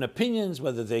 2 different opinions,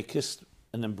 whether they kissed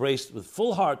and embraced with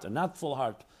full heart or not full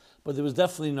heart, but there was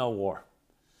definitely no war.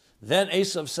 Then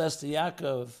Esav says to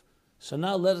Yaakov, so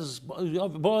now let us,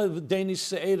 boy, Danish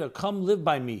Se'era, come live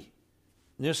by me,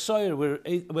 near Soyer, where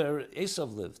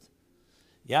Esav lived.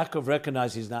 Yaakov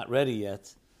recognized he's not ready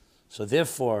yet, so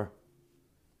therefore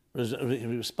he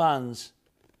responds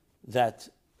that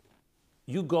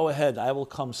you go ahead, I will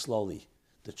come slowly.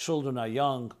 The children are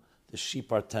young, the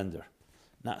sheep are tender.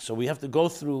 Now, so we have to go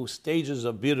through stages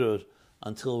of birur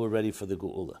until we're ready for the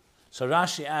Geula. So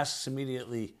Rashi asks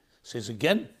immediately, says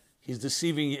again, he's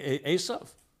deceiving Esav.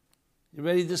 He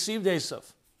already deceived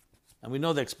Esav. And we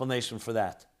know the explanation for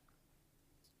that.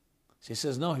 So he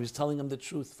says, no, he was telling him the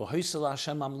truth. For Hoysel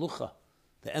Hashem Amlucha,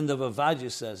 the end of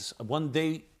Avadia says, one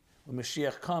day when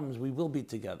Mashiach comes, we will be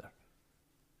together.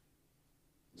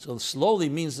 So slowly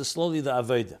means the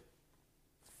Avodah.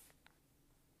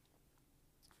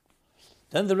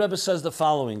 Then the Rebbe says the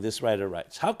following, this writer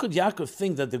writes, how could Yaakov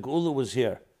think that the Geula was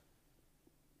here?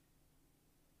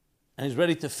 And he's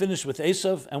ready to finish with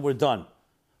Esav and we're done.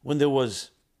 When there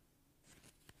was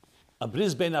a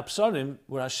Bris Bein Absarim,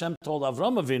 where Hashem told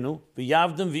Avram Avinu,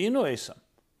 V'yavdim v'inu Esav,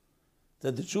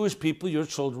 that the Jewish people, your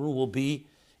children, will be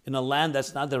in a land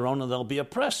that's not their own and they'll be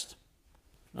oppressed.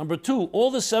 Number 2, all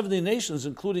the 70 nations,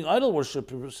 including idol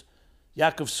worshippers,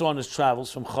 Yaakov saw on his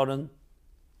travels from Choron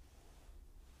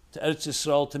to Eretz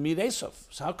Yisrael to meet Esav.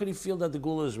 So how could he feel that the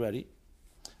Geula is ready?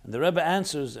 And the Rebbe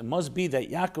answers, it must be that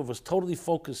Yaakov was totally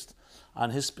focused on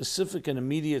his specific and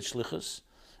immediate shlichus,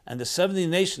 and the 70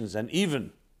 nations, and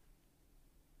even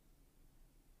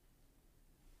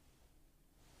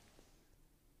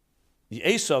the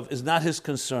Esav is not his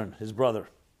concern, his brother.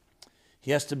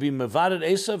 He has to be mevared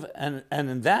Esav, and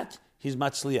in that, he's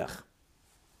matzliach.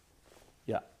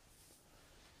 Yeah.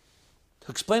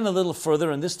 To explain a little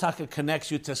further, and this taka connects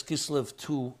Yutes Kislev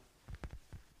to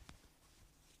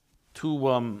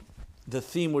the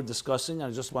theme we're discussing. I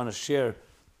just want to share,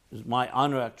 it's my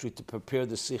honor actually to prepare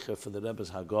the Sikha for the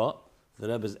Rebbe's Hagah, the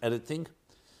Rebbe's editing.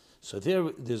 So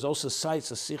there's also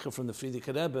cites a Sikha from the Frierdiker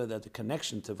Rebbe that the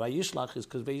connection to Vayishlach is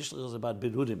because Vayishlach is about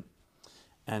Birurim.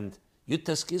 And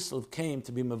Yutes Kislev came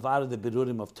to be Mevara the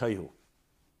Birurim of Tohu.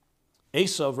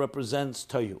 Esav represents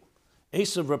Tohu.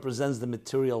 Esav represents the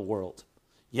material world.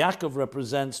 Yaakov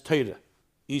represents Torah.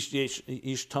 Ish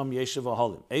Tom Yeshiv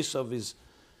Aholim. Esav is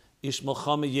Ish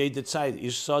Melchama Yedid Tzayid,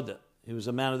 Ish Soda. He was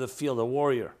a man of the field, a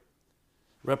warrior.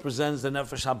 Represents the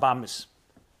Nefesh Habamis.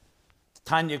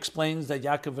 Tanya explains that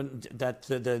Yaakov and that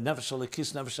the Nefesh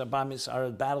Alekis, Nefesh Habamis are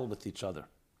at battle with each other.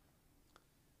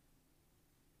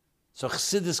 So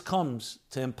Chassidus comes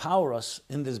to empower us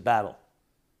in this battle.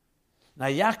 Now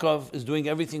Yaakov is doing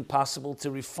everything possible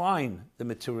to refine the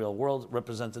material world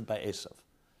represented by Esav.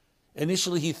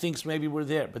 Initially he thinks maybe we're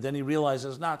there, but then he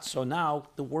realizes not. So now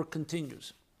the work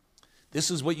continues. This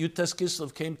is what Yutes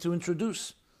Kislev came to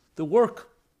introduce, the work.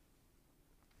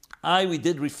 We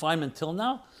did refinement till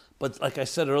now, But like I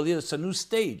said earlier, it's a new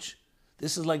stage.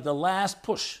 This is like the last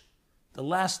push, the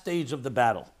last stage of the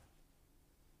battle.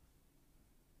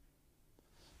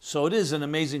 So it is an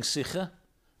amazing sikha.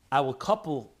 I will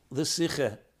couple this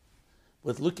sikha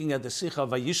with looking at the sikha of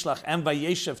Vayishlach and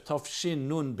Vayeshev Tovshin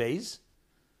Nun Beis,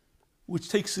 which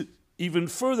takes it even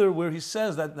further, where he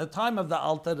says that in the time of the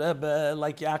Alter Rebbe,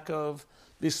 like Yaakov,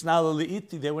 Visnal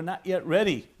Le'iti, they were not yet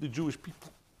ready, the Jewish people,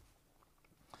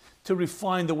 to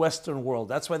refine the Western world.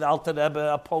 That's why the Alter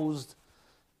Rebbe opposed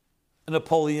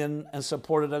Napoleon and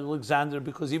supported Alexander,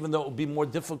 because even though it would be more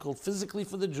difficult physically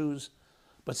for the Jews,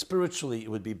 but spiritually it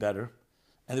would be better,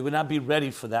 and they would not be ready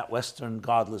for that Western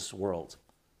godless world,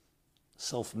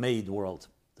 self-made world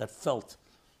that felt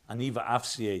Aniva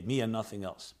Afsiye, me and nothing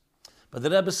else. But the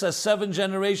Rebbe says 7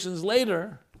 generations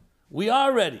later, we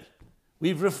are ready.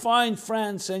 We've refined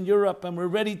France and Europe, and we're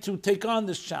ready to take on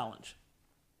this challenge.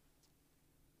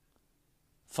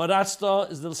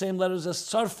 Faratzta is the same letters as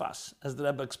Tzarfas, as the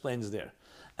Rebbe explains there.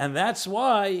 And that's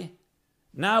why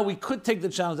now we could take the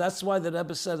challenge. That's why the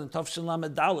Rebbe said in Tov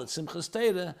Lamed Dalet, Simchas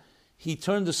Torah, he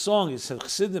turned the song, he said,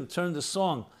 Chassidim turned the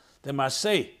song, the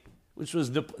Marseille, which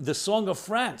was the song of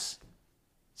France.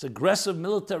 It's an aggressive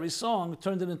military song,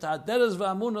 turned it into Aderes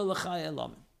V'Amuna L'Chai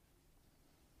Elamim.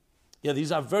 Yeah,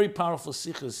 these are very powerful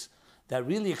sikhs that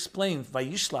really explain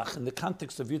Vayishlach in the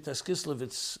context of Yutas Kislev.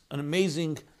 It's an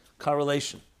amazing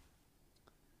correlation,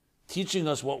 teaching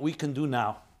us what we can do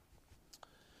now.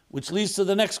 Which leads to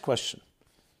the next question.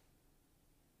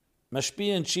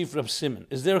 Mashpia and Chief Reb Simon.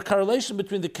 Is there a correlation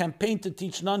between the campaign to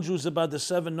teach non-Jews about the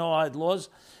 7 Noahide laws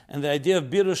and the idea of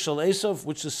Birur Shel Esav,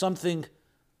 which is something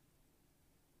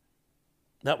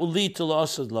that will lead to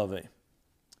L'Asad Laveh?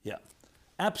 Yeah,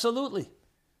 absolutely.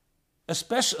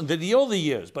 Especially in the early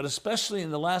years, but especially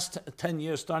in the last 10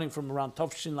 years, starting from around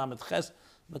Tovshin Lamed Ches,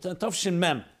 but then Tovshin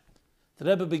Mem, the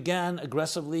Rebbe began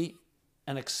aggressively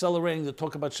and accelerating the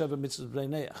talk about Sheva Mitzvahs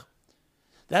B'nai Neach.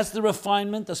 That's the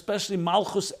refinement, especially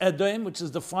Malchus Edom, which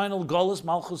is the final Golus,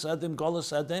 Malchus Edom,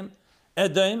 Golus Edom.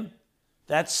 Edom,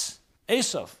 that's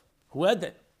Esav, who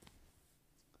Edom,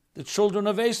 the children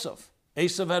of Esav.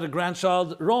 Esav had a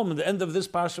grandchild, Rome. At the end of this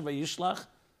Parsha Vayishlach,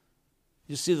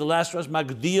 you see the last verse,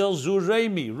 Magdiel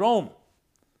Zuremi, Rome,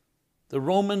 the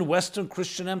Roman Western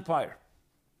Christian Empire.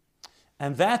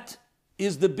 And that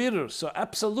is the Birur. So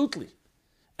absolutely,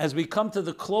 as we come to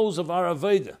the close of our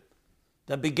Avodah,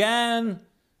 that began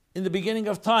in the beginning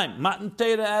of time, Matan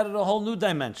Torah added a whole new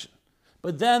dimension.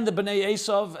 But then the Bnei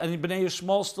Esav and Bnei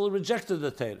Yishmael still rejected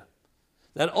the Torah.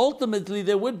 That ultimately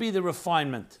there would be the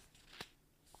refinement.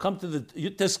 Come to the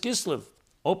Yutas Kislev,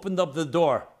 opened up the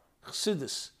door,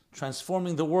 Chassidus,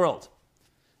 transforming the world.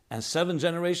 And 7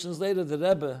 generations later, the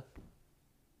Rebbe,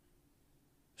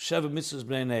 Sheva Mitzvahs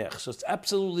B'nai Neach. So it's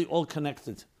absolutely all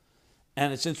connected.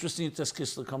 And it's interesting, Yutas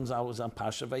Kislev comes out on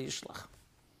Pasha Vayishlach,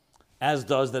 as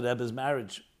does the Rebbe's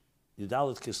marriage,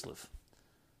 Yudalit Kislev.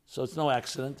 So it's no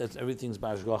accident that everything's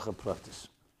B'ashgacha Pratis.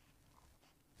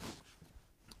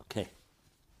 Okay.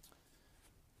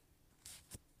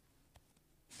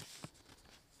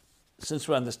 Since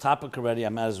we're on this topic already, I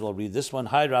might as well read this one.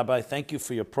 Hi, Rabbi. Thank you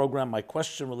for your program. My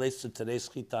question relates to today's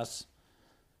Chitas.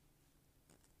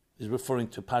 Is referring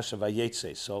to Pasha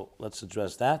Vayetze. So let's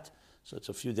address that. So it's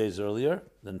a few days earlier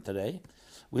than today.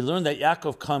 We learned that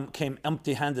Yaakov came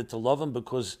empty-handed to Lavan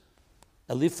because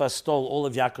Eliphaz stole all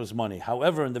of Yaakov's money.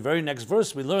 However, in the very next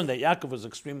verse, we learned that Yaakov was an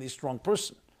extremely strong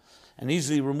person and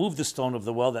easily removed the stone of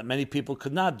the well that many people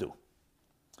could not do.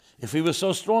 If he was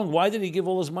so strong, why did he give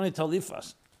all his money to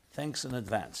Eliphaz? Thanks in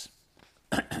advance.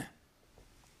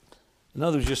 In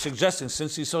other words, you're suggesting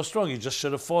since he's so strong, you just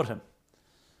should have fought him.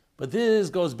 But this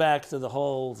goes back to the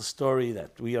whole story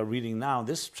that we are reading now,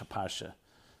 this parsha,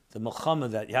 the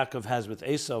milchama that Yaakov has with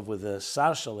Esav, with the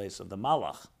Sar Shel Esav, the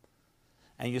Malach.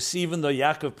 And you see, even though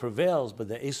Yaakov prevails, but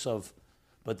the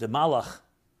Malach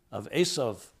of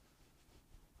Esav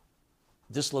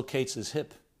dislocates his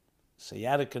hip,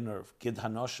 sciatica nerve, Gid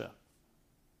Hanosha.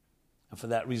 And for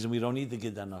that reason, we don't need the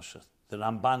Gid Hanosha. The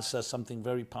Ramban says something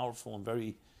very powerful and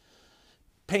very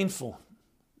painful,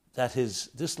 that his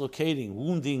dislocating,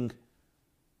 wounding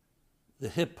the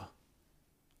hip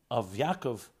of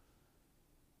Yaakov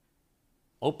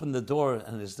opened the door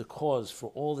and is the cause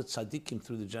for all the tzaddikim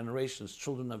through the generations,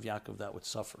 children of Yaakov, that would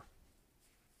suffer.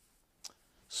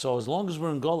 So as long as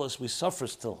we're in Golus, we suffer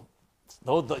still.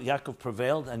 Though Yaakov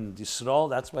prevailed, and Yisrael,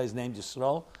 that's why he's named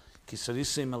Yisrael,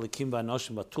 Kisarisim Elikim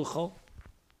V'Anoshim Batucho,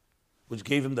 which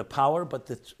gave him the power, but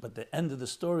the end of the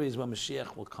story is when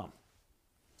Mashiach will come.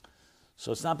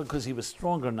 So it's not because he was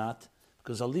strong or not,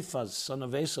 because Eliphaz, son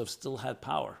of Esav, still had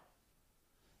power.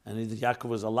 And either Yaakov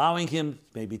was allowing him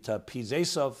maybe to appease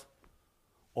Esav,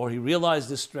 or he realized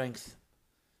his strength.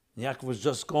 Yaakov was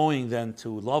just going then to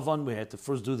Lavan. We had to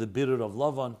first do the bidur of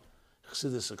Lavan.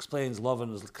 Chassidus explains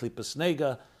Lavan is Klipas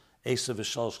Nega, Esav is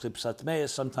Shalosh Klipsat Meah.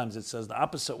 Sometimes it says the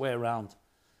opposite way around.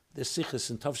 There's Sichas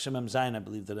in Tov Shemem Zayin, I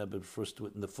believe that Rebbe refers to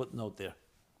it in the footnote there.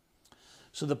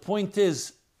 So the point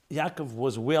is, Yaakov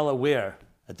was well aware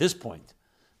at this point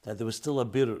that there was still a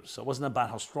bidur. So it wasn't about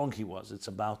how strong he was. It's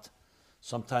about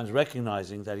sometimes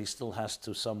recognizing that he still has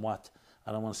to somewhat,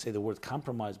 I don't want to say the word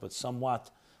compromise, but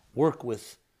somewhat work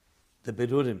with the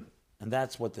bidurim. And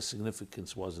that's what the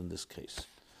significance was in this case.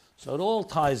 So it all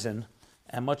ties in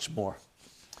and much more.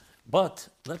 But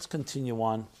let's continue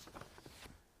on.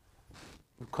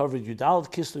 We've covered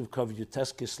Yudalad Kislev, we've covered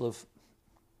Yutes Kislev.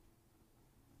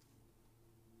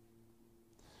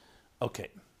 Okay.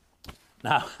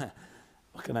 Now,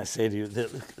 what can I say to you?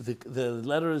 The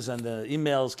letters and the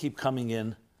emails keep coming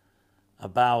in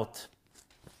about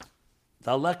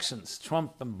the elections,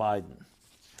 Trump and Biden.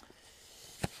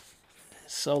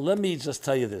 So let me just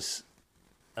tell you this.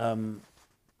 I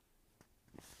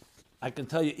can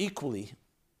tell you equally,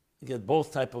 you get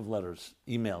both type of letters,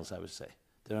 emails, I would say.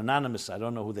 They're anonymous. I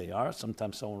don't know who they are.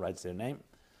 Sometimes someone writes their name.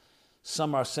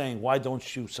 Some are saying, why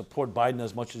don't you support Biden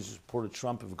as much as you supported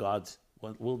Trump if God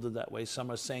willed it that way? Some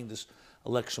are saying this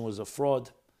election was a fraud.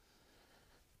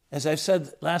 As I've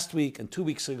said last week and 2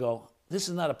 weeks ago, this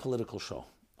is not a political show.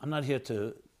 I'm not here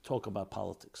to talk about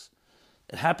politics.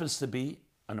 It happens to be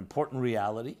an important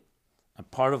reality, and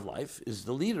part of life is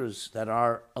the leaders that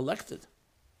are elected.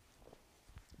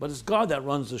 But it's God that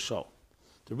runs the show.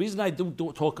 The reason I do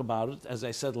talk about it, as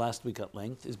I said last week at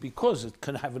length, is because it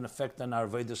can have an effect on our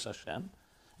Avodas Hashem,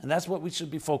 and that's what we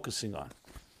should be focusing on.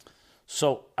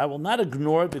 So I will not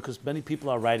ignore it because many people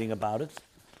are writing about it,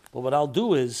 but what I'll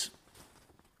do is,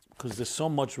 because there's so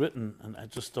much written, and I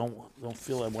just don't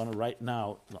feel I want to write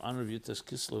now, the honor of Yutes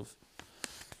Kislev,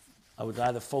 I would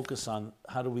rather focus on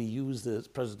how do we use the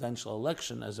presidential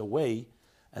election as a way,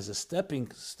 as a stepping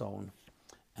stone,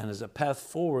 and as a path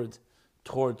forward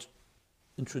towards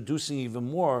introducing even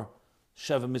more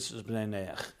Sheva Mitzvahs B'nai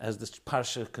Neach as the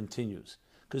Parsha continues.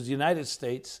 Because the United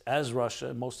States, as Russia,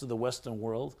 and most of the Western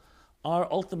world, are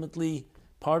ultimately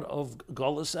part of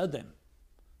Golus Edom,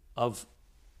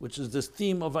 which is this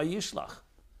theme of Vayishlach,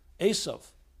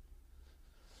 Esav.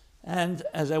 And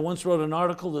as I once wrote an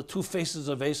article, the two faces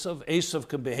of Esav, Esav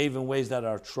can behave in ways that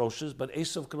are atrocious, but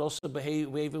Esav can also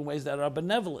behave in ways that are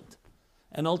benevolent.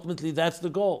 And ultimately, that's the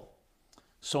goal.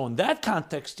 So in that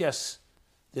context, yes,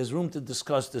 there's room to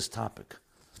discuss this topic.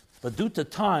 But due to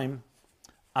time,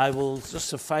 I will just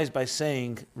suffice by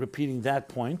repeating that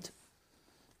point,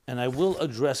 and I will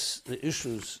address the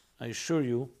issues, I assure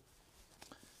you,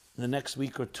 in the next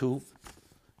week or two.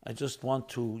 I just want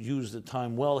to use the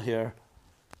time well here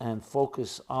and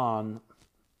focus on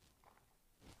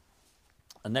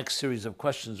a next series of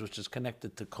questions which is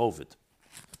connected to COVID.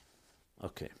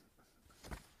 Okay.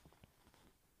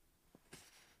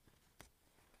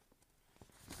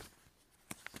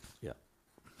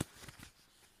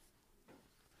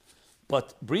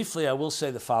 But briefly, I will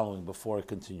say the following before I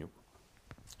continue.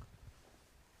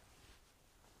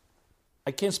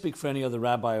 I can't speak for any other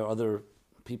rabbi or other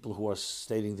people who are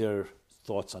stating their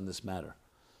thoughts on this matter.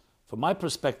 From my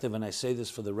perspective, and I say this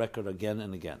for the record again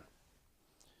and again,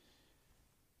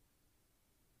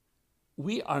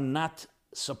 we are not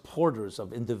supporters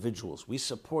of individuals. We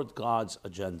support God's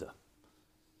agenda.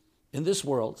 In this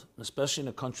world, especially in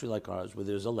a country like ours where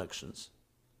there's elections,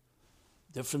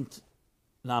 different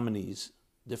nominees,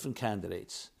 different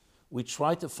candidates, we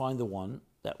try to find the one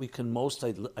that we can most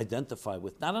identify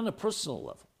with, not on a personal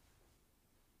level,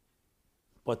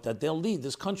 but that they'll lead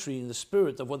this country in the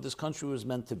spirit of what this country was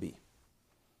meant to be.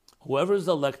 Whoever is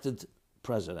elected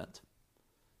president,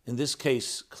 in this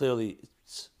case, clearly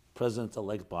it's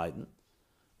President-elect Biden,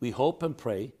 we hope and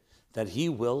pray that he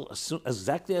will,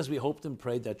 exactly as we hoped and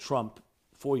prayed that Trump,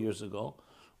 4 years ago,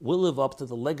 will live up to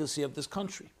the legacy of this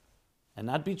country and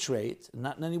not betray it, and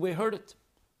not in any way hurt it.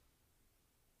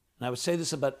 And I would say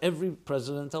this about every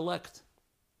president-elect.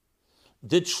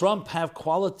 Did Trump have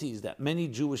qualities that many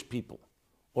Jewish people,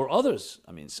 or others,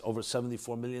 it's over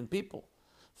 74 million people,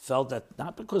 felt that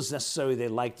not because necessarily they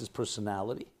liked his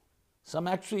personality, some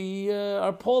actually are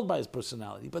appalled by his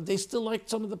personality, but they still liked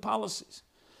some of the policies.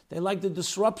 They liked the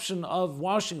disruption of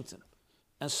Washington,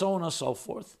 and so on and so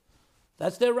forth.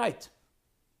 That's their right.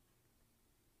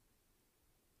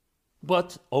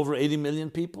 But over 80 million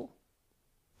people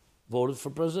voted for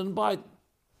President Biden.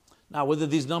 Now, whether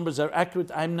these numbers are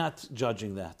accurate, I'm not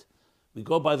judging that. We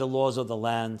go by the laws of the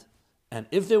land, and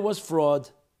if there was fraud,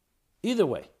 either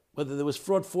way, whether there was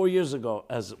fraud 4 years ago,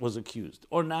 as it was accused,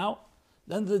 or now, at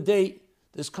the end of the day,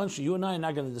 This country, you and I are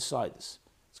not going to decide this.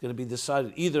 It's going to be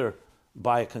decided either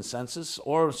by a consensus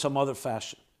or some other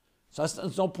fashion. So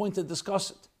there's no point to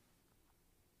discuss it.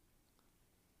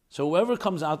 So whoever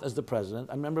comes out as the president,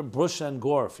 I remember Bush and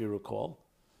Gore, if you recall,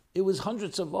 it was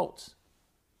hundreds of votes.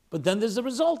 But then there's the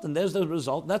result, and there's the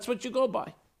result, and that's what you go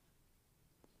by.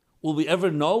 Will we ever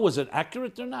know, was it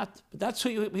accurate or not? But that's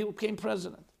who he became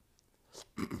president.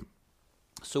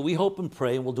 So we hope and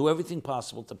pray, and we'll do everything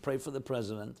possible to pray for the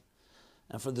president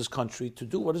and for this country to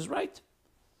do what is right.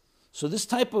 So this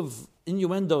type of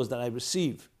innuendos that I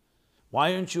receive,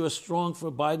 why aren't you as strong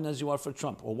for Biden as you are for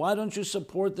Trump? Or why don't you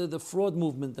support the fraud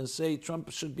movement and say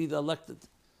Trump should be the elected?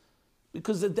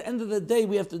 Because at the end of the day,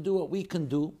 we have to do what we can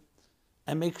do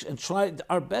and try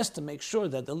our best to make sure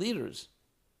that the leaders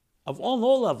of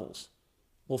all levels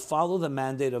will follow the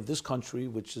mandate of this country,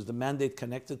 which is the mandate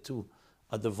connected to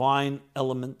a divine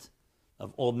element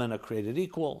of all men are created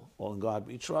equal, all in God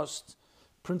we trust,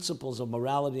 principles of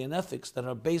morality and ethics that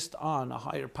are based on a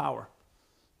higher power.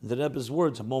 In the Rebbe's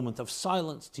words, a moment of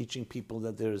silence, teaching people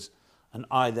that there's an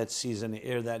eye that sees and an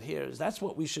ear that hears. That's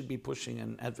what we should be pushing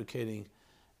and advocating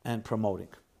and promoting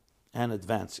and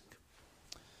advancing.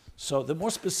 So the more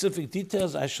specific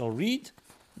details I shall read.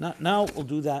 Now we'll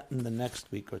do that in the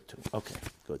next week or two. Okay,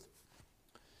 good.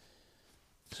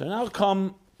 So now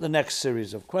come the next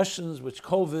series of questions, which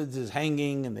COVID is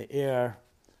hanging in the air,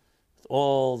 with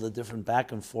all the different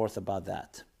back and forth about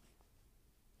that.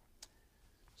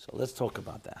 So let's talk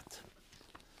about that.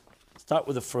 Start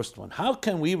with the first one. How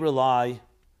can we rely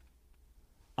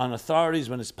on authorities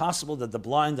when it's possible that the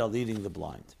blind are leading the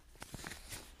blind?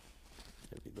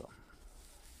 There we go.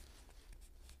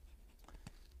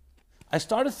 I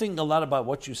started thinking a lot about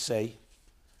what you say,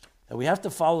 that we have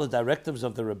to follow the directives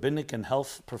of the rabbinic and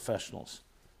health professionals.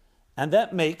 And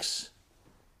that makes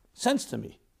sense to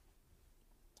me.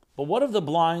 But what if the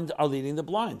blind are leading the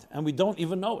blind, and we don't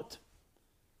even know it?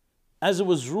 As it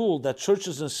was ruled that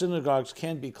churches and synagogues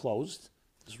can be closed,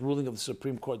 this ruling of the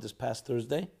Supreme Court this past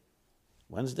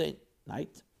Wednesday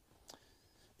night,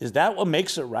 is that what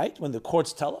makes it right when the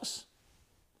courts tell us?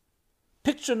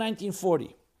 Picture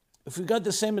 1940. If we got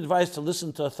the same advice to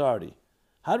listen to authority,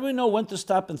 how do we know when to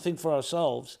stop and think for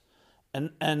ourselves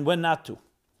and when not to?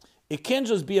 It can't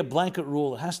just be a blanket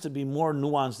rule. It has to be more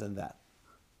nuanced than that.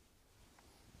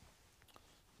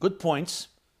 Good points.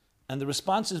 And the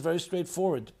response is very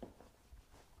straightforward.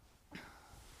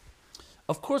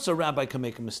 Of course, a rabbi can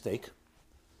make a mistake.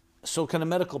 So can a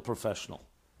medical professional.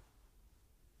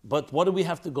 But what do we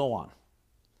have to go on?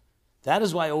 That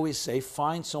is why I always say,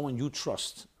 find someone you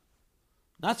trust.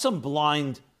 Not some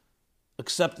blind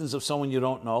acceptance of someone you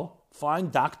don't know.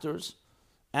 Find doctors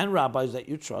and rabbis that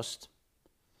you trust.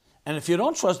 And if you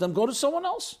don't trust them, go to someone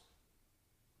else.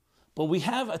 But we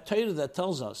have a Torah that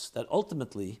tells us that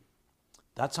ultimately,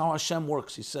 that's how Hashem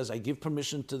works. He says, I give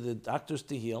permission to the doctors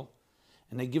to heal,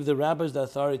 and I give the rabbis the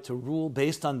authority to rule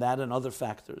based on that and other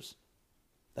factors.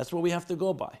 That's what we have to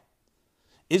go by.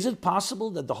 Is it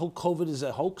possible that the whole COVID is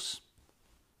a hoax?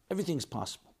 Everything's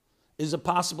possible. Is it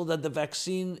possible that the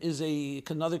vaccine is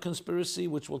another conspiracy,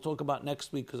 which we'll talk about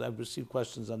next week because I've received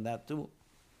questions on that too?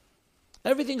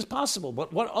 Everything's possible,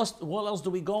 but what else do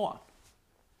we go on?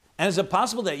 And is it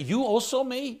possible that you also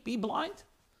may be blind?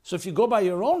 So if you go by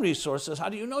your own resources, how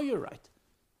do you know you're right?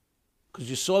 Because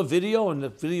you saw a video and the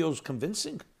video is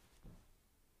convincing?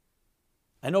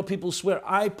 I know people swear,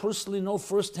 I personally know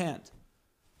firsthand.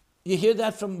 You hear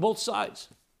that from both sides.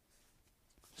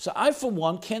 So I, for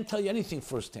one, can't tell you anything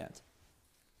firsthand.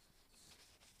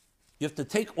 You have to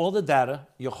take all the data.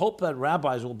 You hope that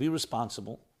rabbis will be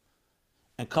responsible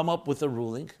and come up with a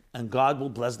ruling, and God will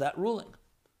bless that ruling.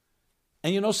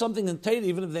 And you know something in Torah,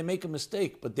 even if they make a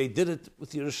mistake, but they did it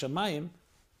with Yerushalayim,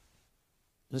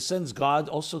 in a sense, God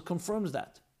also confirms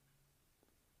that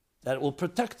it will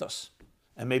protect us.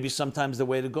 And maybe sometimes the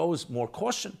way to go is more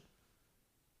caution.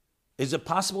 Is it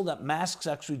possible that masks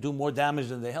actually do more damage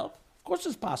than they help? Of course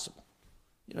it's possible.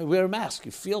 You wear a mask,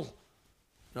 you feel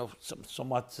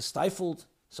somewhat stifled,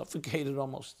 suffocated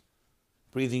almost,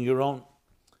 breathing your own.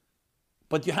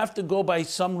 But you have to go by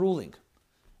some ruling.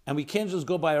 And we can't just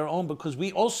go by our own because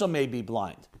we also may be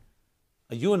blind.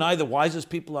 Are you and I the wisest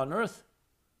people on earth?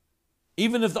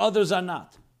 Even if the others are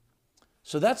not.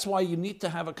 So that's why you need to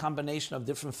have a combination of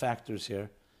different factors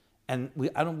here. And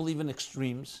I don't believe in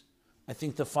extremes. I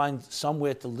think to find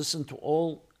somewhere to listen to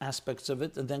all aspects of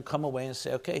it and then come away and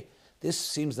say, okay, this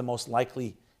seems the most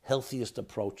likely, healthiest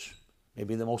approach,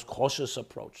 maybe the most cautious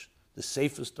approach, the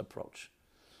safest approach.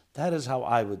 That is how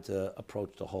I would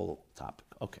approach the whole topic.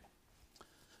 Okay.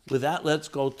 With that, let's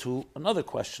go to another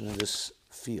question in this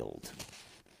field.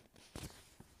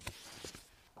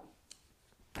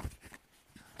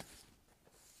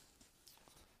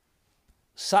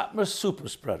 Satmar super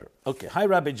spreader. Okay, hi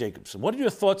Rabbi Jacobson. What are your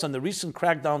thoughts on the recent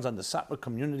crackdowns on the Satmar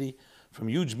community from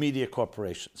huge media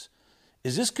corporations?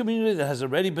 Is this community that has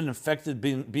already been infected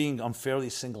being unfairly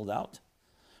singled out?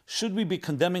 Should we be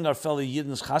condemning our fellow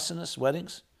Yidden's chasanas,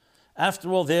 weddings?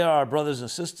 After all, they are our brothers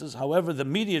and sisters. However, the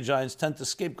media giants tend to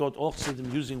scapegoat all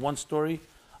Chassidim using one story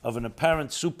of an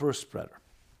apparent super spreader.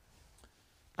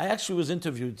 I actually was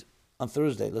interviewed on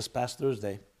Thursday, this past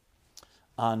Thursday,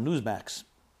 on Newsmax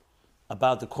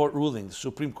about the court ruling, the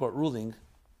Supreme Court ruling,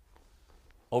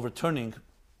 overturning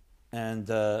and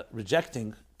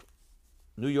rejecting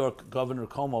New York Governor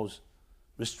Cuomo's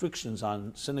restrictions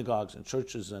on synagogues and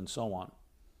churches and so on.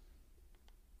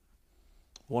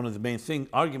 One of the main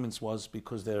arguments was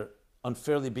because they're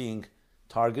unfairly being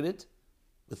targeted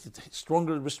with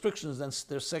stronger restrictions than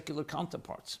their secular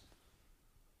counterparts.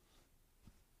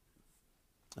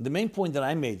 And the main point that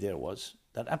I made there was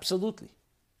that absolutely,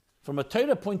 from a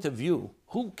Torah point of view,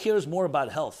 who cares more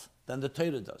about health than the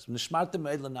Torah does? Because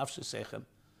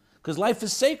life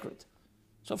is sacred.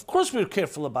 So of course we're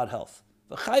careful about health.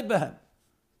 The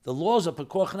laws of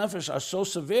Pekuach Nefesh are so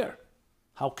severe,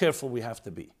 how careful we have to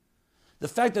be. The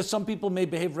fact that some people may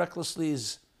behave recklessly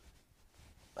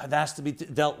has to be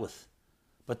dealt with.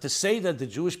 But to say that the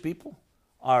Jewish people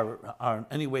are in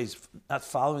any ways not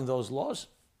following those laws?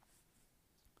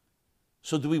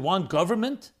 So do we want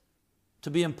government to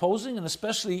be imposing? And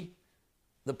especially,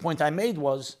 the point I made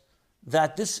was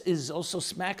that this is also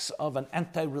smacks of an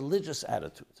anti-religious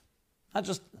attitude. Not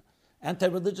just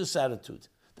anti-religious attitude,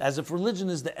 as if religion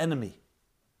is the enemy.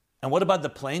 And what about the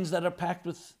planes that are packed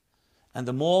with, and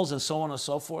the malls and so on and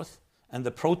so forth, and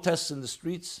the protests in the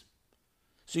streets?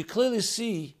 So you clearly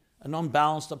see an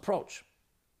unbalanced approach.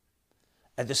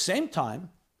 At the same time,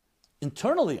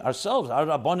 internally, ourselves, our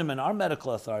Rabbonim and our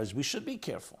medical authorities, we should be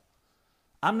careful.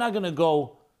 I'm not going to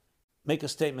go make a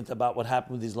statement about what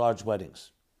happened with these large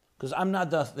weddings, because I'm not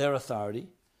their authority.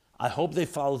 I hope they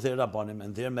follow their Rabbonim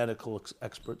and their medical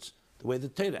experts the way the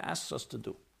Torah asks us to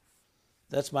do.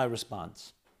 That's my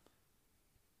response.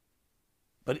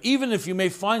 But even if you may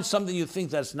find something you think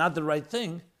that's not the right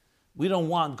thing, we don't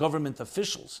want government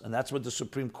officials, and that's what the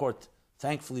Supreme Court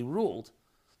thankfully ruled,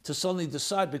 to suddenly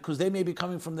decide, because they may be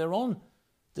coming from their own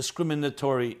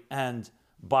discriminatory and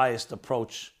biased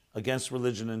approach against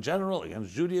religion in general,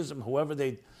 against Judaism, whoever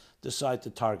they decide to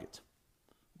target.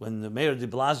 When the Mayor de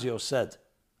Blasio said,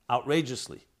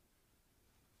 outrageously,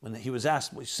 when he was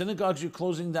asked, well, synagogues you're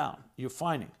closing down, you're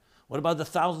fining. What about the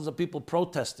thousands of people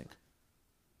protesting?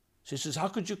 She says, how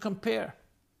could you compare?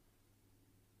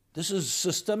 This is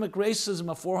systemic racism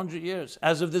of 400 years,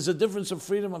 as if there's a difference of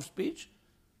freedom of speech.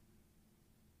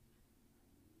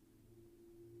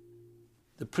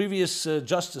 The previous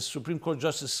Supreme Court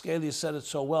Justice Scalia said it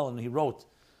so well, and he wrote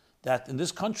that in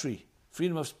this country,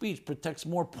 freedom of speech protects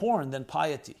more porn than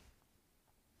piety.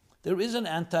 There is an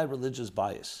anti-religious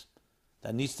bias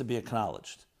that needs to be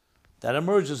acknowledged, that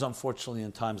emerges, unfortunately,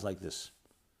 in times like this.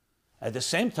 At the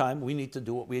same time, we need to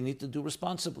do what we need to do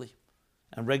responsibly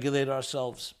and regulate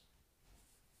ourselves.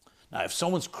 Now, if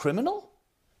someone's criminal,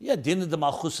 din de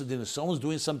malchus din, if someone's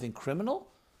doing something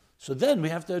criminal, so then we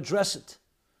have to address it.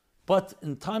 But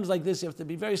in times like this, you have to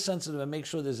be very sensitive and make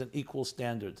sure there's an equal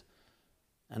standard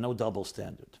and no double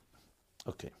standard.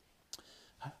 Okay.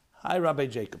 Hi, Rabbi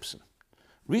Jacobson.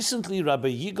 Recently, Rabbi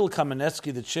Yigal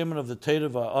Kamenetsky, the chairman of the Torah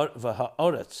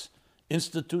V'Ha'aretz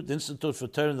Institute, the Institute for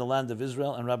Torah in the Land of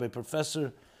Israel, and Rabbi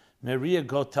Professor Maria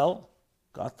Gotel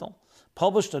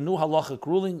published a new halachic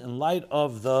ruling in light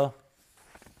of the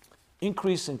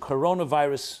increase in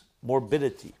coronavirus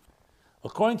morbidity.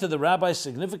 According to the rabbi,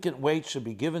 significant weight should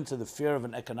be given to the fear of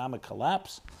an economic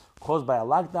collapse caused by a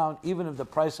lockdown, even if the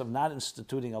price of not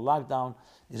instituting a lockdown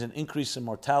is an increase in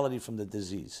mortality from the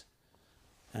disease.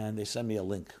 And they sent me a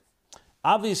link.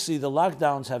 Obviously, the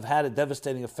lockdowns have had a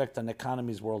devastating effect on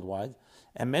economies worldwide,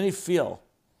 and many feel,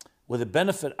 with the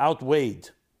benefit outweighed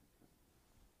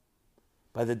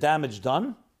by the damage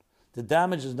done, the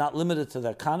damage is not limited to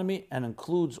the economy and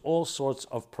includes all sorts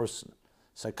of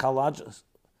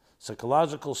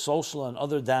psychological, social, and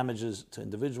other damages to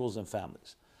individuals and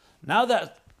families. Now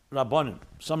that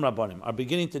some Rabbonim, are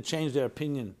beginning to change their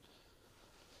opinions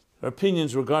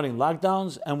regarding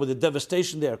lockdowns and with the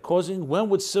devastation they are causing, when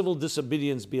would civil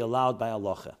disobedience be allowed by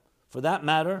halacha? For that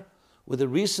matter, with the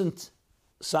recent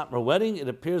Satmar wedding, it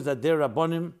appears that their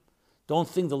Rabbonim don't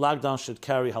think the lockdown should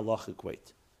carry halachic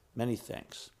weight. Many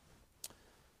thanks.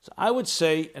 So I would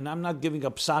say, and I'm not giving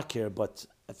up psak here, but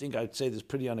I think I'd say this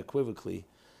pretty unequivocally,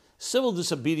 civil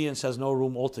disobedience has no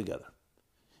room altogether.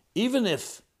 Even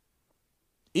if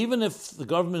the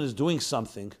government is doing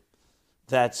something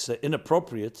that's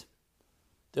inappropriate,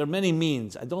 There are many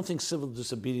means. I don't think civil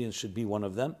disobedience should be one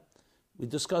of them. We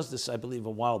discussed this, I believe,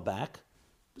 a while back.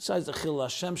 Besides the Chil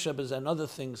Hashem Shabbos and other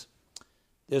things,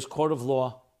 there's court of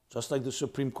law, just like the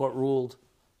Supreme Court ruled.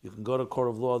 You can go to court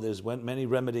of law. There's many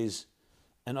remedies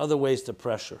and other ways to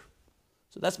pressure.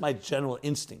 So that's my general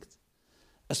instinct.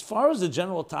 As far as the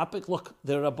general topic, look,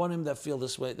 there are Rabbanim that feel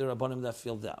this way, there are Rabbanim that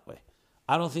feel that way.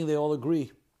 I don't think they all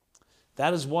agree.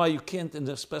 That is why you can't, and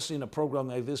especially in a program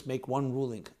like this, make one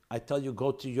ruling. I tell you,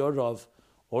 go to your Rav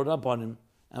or Rabbanim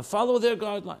and follow their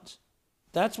guidelines.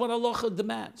 That's what halacha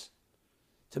demands.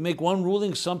 To make one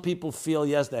ruling, some people feel,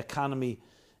 yes, the economy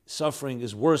suffering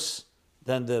is worse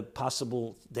than the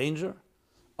possible danger.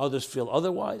 Others feel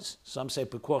otherwise. Some say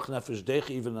pekuach nefesh deich,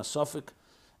 even a suffix,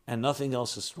 and nothing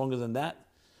else is stronger than that.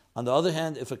 On the other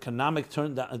hand, if economic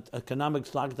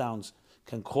lockdowns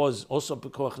can cause also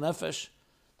pekuach nefesh,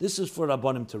 this is for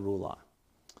Rabbanim to rule on.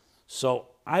 So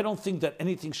I don't think that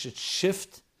anything should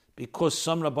shift because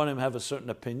some Rabbanim have a certain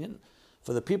opinion.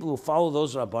 For the people who follow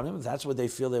those Rabbanim, if that's what they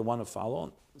feel they want to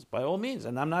follow, by all means.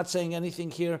 And I'm not saying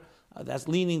anything here that's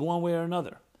leaning one way or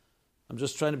another. I'm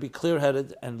just trying to be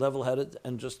clear-headed and level-headed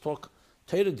and just talk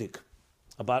Teiredik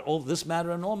about all this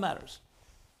matter and all matters.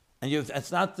 And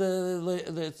it's not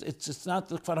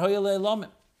the Kfar Hoya Le'elamim.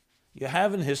 You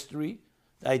have in history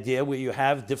the idea where you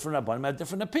have different Rabbanim have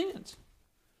different opinions.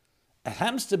 It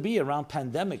happens to be around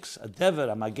pandemics, a dever,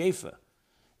 a magefa.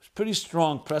 There's pretty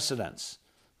strong precedents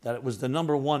that it was the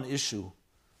number one issue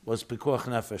was pekuach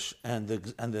nefesh and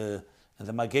the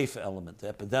magefa element, the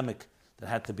epidemic that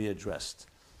had to be addressed.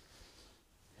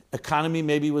 Economy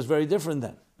maybe was very different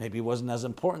then. Maybe it wasn't as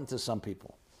important to some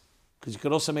people. Because you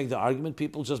could also make the argument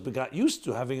people just got used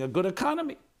to having a good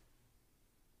economy.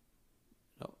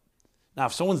 Now,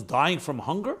 if someone's dying from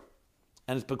hunger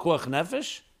and it's pekuach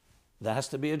nefesh, that has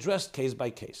to be addressed case by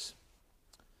case.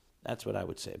 That's what I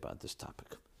would say about this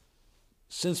topic.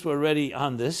 Since we're already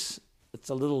on this, it's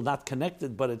a little not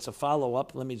connected, but it's a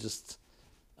follow-up. Let me just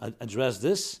address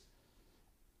this.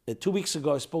 2 weeks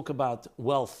ago, I spoke about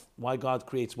wealth, why God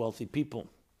creates wealthy people.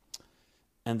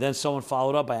 And then someone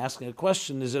followed up by asking a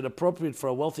question, is it appropriate for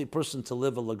a wealthy person to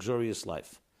live a luxurious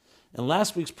life? In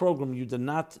last week's program, you did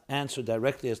not answer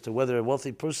directly as to whether a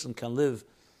wealthy person can live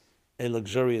a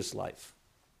luxurious life.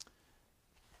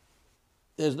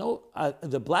 There's no,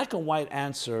 the black and white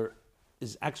answer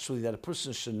is actually that a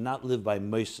person should not live by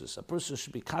moises. A person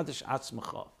should be kaddish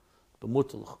atzmacha,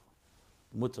 b'mutalach.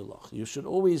 You should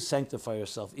always sanctify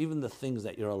yourself, even the things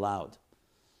that you're allowed.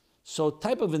 So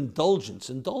type of indulgence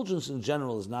in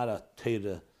general is not a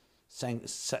Torah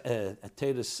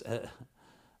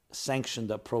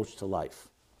sanctioned approach to life.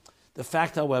 The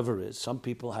fact, however, is some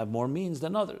people have more means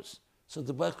than others. So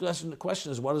the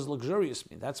question is, what does luxurious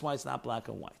mean? That's why it's not black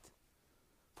and white.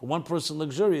 For one person,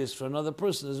 luxurious, for another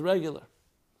person is regular.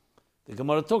 The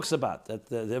Gemara talks about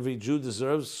that every Jew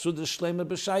deserves sudah shleima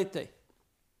b'shaiteh.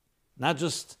 Not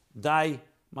just die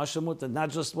mashamuta,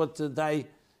 not just what to die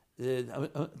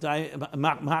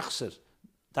machser,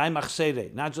 die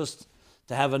machsere, not just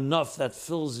to have enough that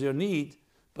fills your need,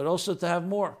 but also to have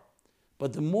more.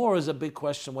 But the more is a big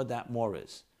question, what that more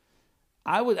is.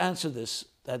 I would answer this,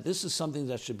 that this is something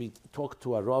that should be talked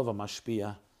to a Rav, a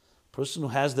mashpia, person who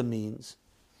has the means.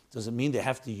 Doesn't mean they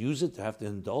have to use it, they have to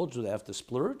indulge, or they have to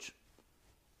splurge.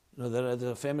 You know,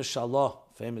 the famous Shalah,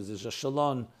 there's a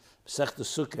Shalah in Masechta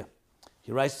Sukkah.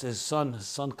 He writes to his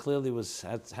son clearly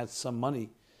had some money,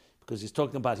 because he's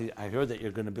talking about, I heard that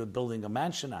you're going to be building a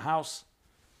mansion, a house,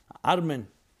 Armin.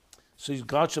 So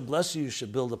God should bless you, you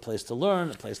should build a place to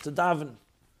learn, a place to daven.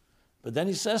 But then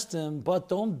he says to him, but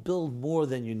don't build more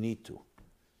than you need to.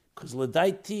 Because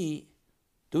l'daiti,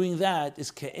 doing that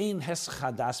is ke'ein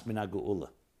heschadas min ha'geula.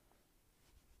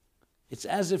 It's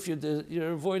as if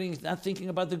you're avoiding, not thinking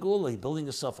about the geula. You're building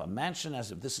yourself a mansion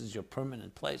as if this is your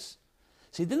permanent place.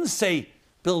 So he didn't say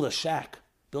build a shack,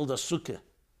 build a sukkah,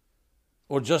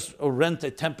 or rent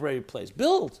a temporary place.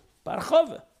 Build,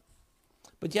 barchove.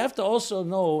 But you have to also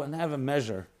know and have a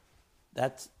measure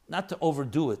that not to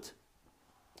overdo it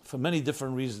for many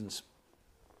different reasons.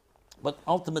 But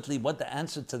ultimately, what the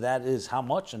answer to that is, how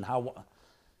much and how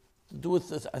to do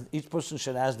with each person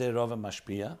should ask their Rav and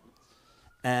Mashpia.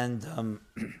 And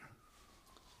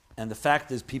the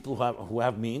fact is, people who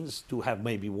have means do have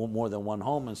maybe more than one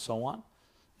home and so on.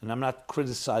 And I'm not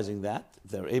criticizing that.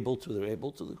 If they're able to, they're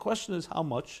able to. The question is how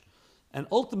much, and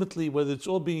ultimately whether it's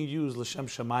all being used l'shem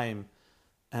shamayim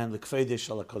and l'kfeidesh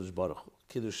shel HaKadosh Baruch Hu,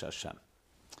 kiddush Hashem.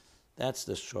 That's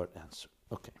the short answer.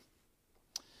 Okay.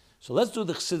 So let's do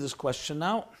the Chassidus question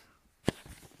now,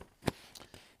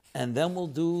 and then we'll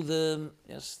do the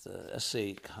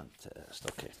essay contest.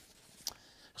 Okay.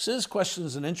 So this question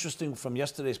is an interesting from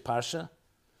yesterday's Parsha,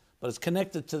 but it's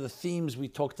connected to the themes we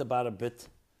talked about a bit,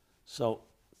 so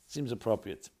it seems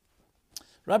appropriate.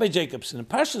 Rabbi Jacobson, in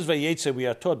Parshas Vayetze, we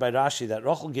are taught by Rashi that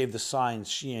Rachel gave the signs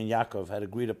she and Yaakov had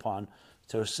agreed upon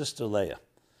to her sister Leah.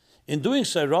 In doing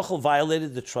so, Rachel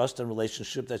violated the trust and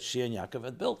relationship that she and Yaakov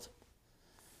had built,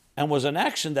 and was an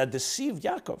action that deceived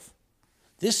Yaakov.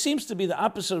 This seems to be the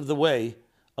opposite of the way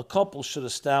a couple should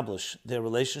establish their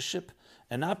relationship,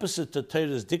 and opposite to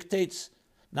Torah's dictates,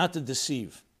 not to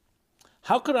deceive.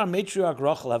 How could our matriarch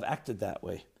Rachel have acted that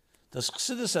way? Does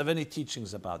Chassidus have any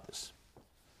teachings about this?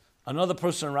 Another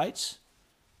person writes,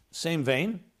 same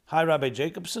vein, hi Rabbi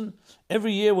Jacobson,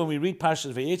 every year when we read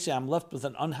Parshas Vayetze, I'm left with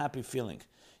an unhappy feeling.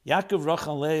 Yaakov,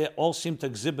 Rachel, and Leah all seem to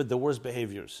exhibit the worst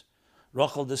behaviors.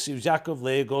 Rachel deceives Yaakov,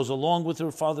 Leah goes along with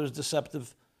her father's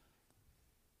deceptive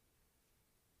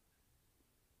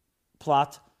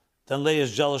plot. Then Leah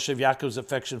is jealous of Yaakov's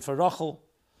affection for Rachel.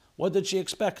 What did she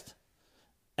expect?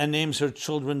 And names her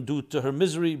children due to her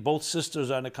misery. Both sisters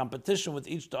are in a competition with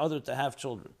each the other to have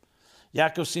children.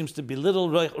 Yaakov seems to belittle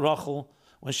Rachel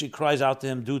when she cries out to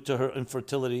him due to her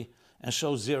infertility and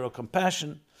shows zero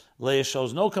compassion. Leah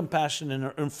shows no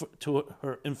compassion to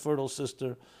her infertile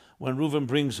sister when Reuven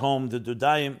brings home the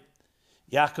Dudayim.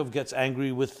 Yaakov gets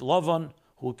angry with Lavan,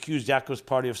 who accused Yaakov's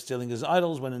party of stealing his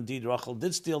idols when indeed Rachel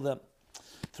did steal them.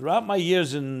 Throughout my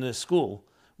years in school,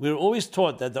 we were always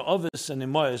taught that the Ovis and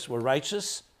Imoyos were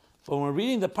righteous, but when we're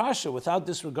reading the Parsha without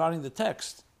disregarding the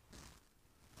text,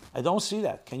 I don't see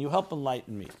that. Can you help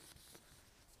enlighten me?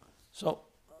 So,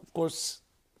 of course,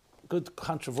 good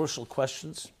controversial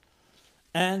questions.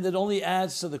 And it only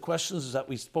adds to the questions that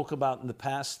we spoke about in the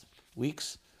past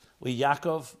weeks, where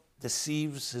Yaakov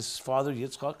deceives his father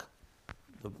Yitzchak,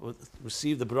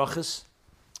 received the brachas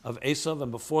of Esav,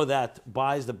 and before that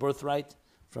buys the birthright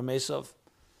from Esav.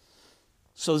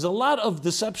 So there's a lot of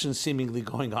deception seemingly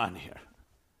going on here.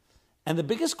 And the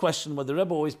biggest question, what the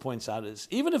Rebbe always points out, is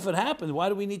even if it happened, why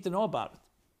do we need to know about it?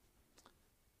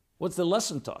 What's the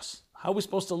lesson to us? How are we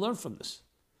supposed to learn from this?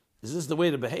 Is this the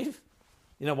way to behave?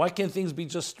 Why can't things be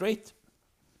just straight?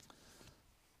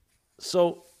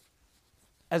 So,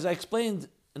 as I explained,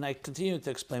 and I continue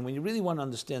to explain, when you really want to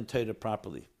understand Torah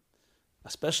properly,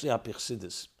 especially Al Pi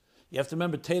Chassidus, you have to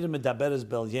remember Torah medaberes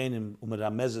b'elyonim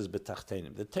u'meramezes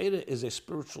b'tachtenim. The Torah is a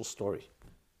spiritual story.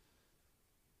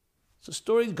 It's a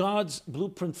story, God's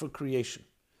blueprint for creation.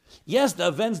 Yes, the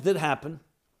events did happen,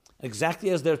 exactly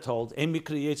as they're told.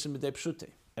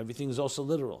 Everything is also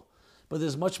literal. But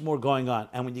there's much more going on.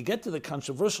 And when you get to the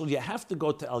controversial, you have to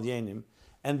go to Elyonim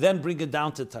and then bring it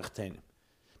down to Tachtenim.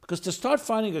 Because to start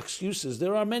finding excuses,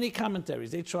 there are many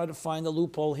commentaries. They try to find a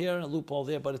loophole here and a loophole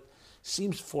there, but it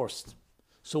seems forced.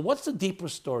 So what's the deeper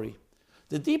story?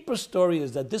 The deeper story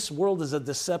is that this world is a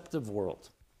deceptive world.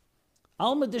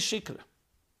 Alma de Shikra.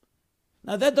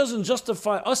 Now that doesn't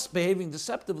justify us behaving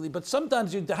deceptively, but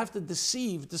sometimes you have to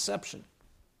deceive deception.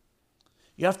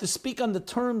 You have to speak on the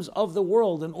terms of the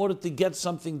world in order to get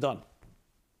something done.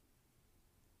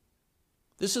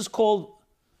 This is called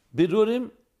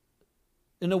birurim,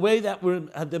 in a way that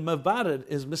the mevarer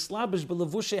is mislabish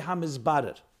b'levushe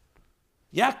hamizbarer.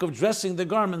 Yaakov dressing the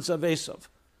garments of Esav.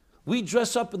 We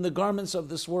dress up in the garments of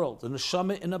this world, in a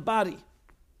neshama, in a body.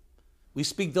 We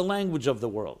speak the language of the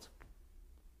world.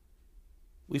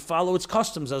 We follow its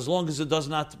customs as long as it does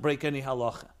not break any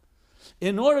halacha.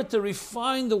 In order to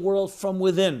refine the world from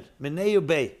within, minei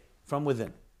ubei, from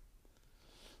within.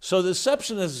 So the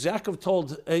deception, as Yaakov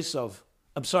told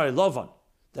Lavan,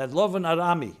 that Lavan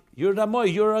Arami, you're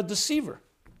Ramoy, you're a deceiver,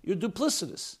 you're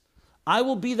duplicitous. I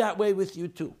will be that way with you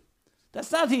too.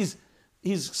 That's not he's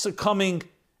succumbing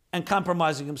and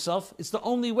compromising himself. It's the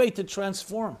only way to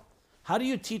transform. How do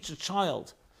you teach a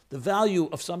child the value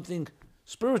of something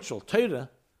spiritual, Torah,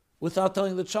 without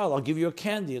telling the child, I'll give you a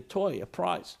candy, a toy, a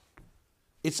prize?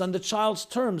 It's on the child's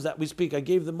terms that we speak. I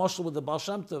gave the mashal with the Baal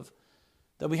Shem Tov,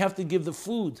 that we have to give the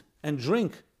food and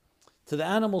drink to the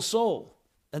animal soul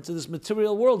and to this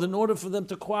material world in order for them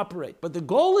to cooperate. But the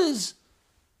goal is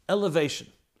elevation.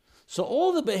 So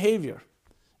all the behavior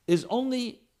is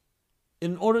only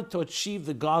in order to achieve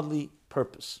the godly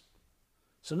purpose.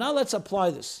 So now let's apply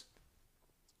this.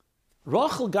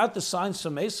 Rachel got the signs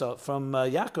from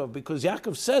Yaakov, because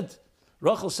Rachel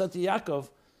said to Yaakov,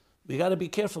 we got to be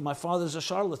careful, my father's a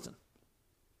charlatan.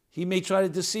 He may try to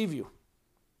deceive you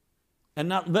and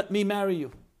not let me marry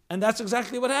you. And that's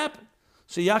exactly what happened.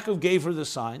 So Yaakov gave her the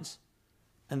signs,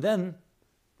 and then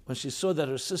when she saw that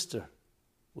her sister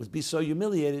would be so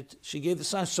humiliated, she gave the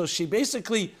signs. So she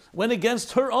basically went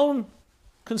against her own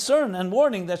concern and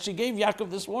warning that she gave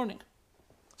Yaakov this warning.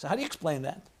 So how do you explain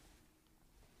that?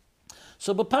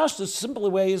 So Bapashta, the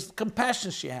simple way is the compassion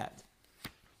she had.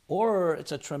 Or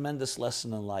it's a tremendous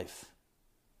lesson in life.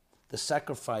 The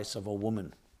sacrifice of a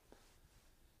woman.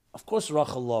 Of course,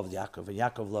 Rachel loved Yaakov, and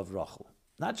Yaakov loved Rachel.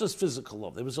 Not just physical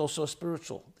love, there was also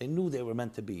spiritual. They knew they were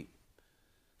meant to be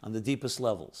on the deepest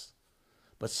levels.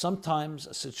 But sometimes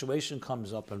a situation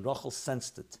comes up, and Rachel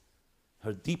sensed it.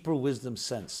 Her deeper wisdom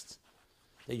sensed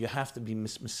that you have to be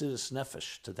Mesiras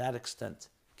Nefesh to that extent,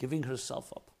 giving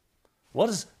herself up. What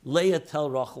does Leah tell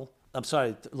Rachel?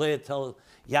 Leah tell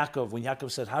Yaakov when Yaakov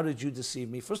said, "How did you deceive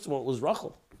me?" First of all, it was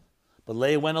Rachel. But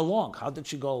Leah went along. How did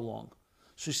she go along?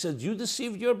 She said, "You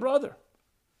deceived your brother."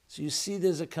 So you see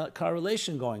there's a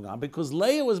correlation going on because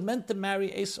Leah was meant to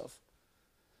marry Esav.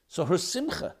 So her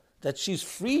simcha, that she's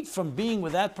freed from being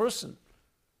with that person,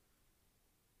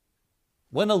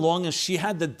 went along, and she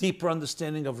had the deeper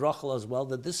understanding of Rachel as well,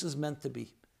 that this is meant to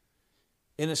be.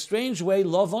 In a strange way,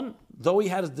 Lavan, though he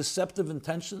had deceptive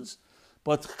intentions,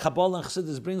 but Kabbalah and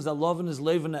Chassidus brings that Lavan is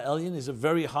Levin Elyon, is a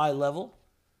very high level.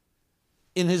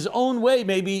 In his own way,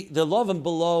 maybe the Lavan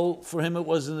below, for him it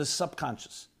was in his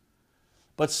subconscious.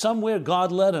 But somewhere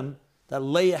God led him that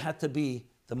Leah had to be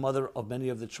the mother of many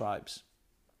of the tribes.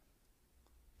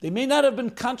 They may not have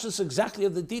been conscious exactly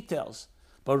of the details,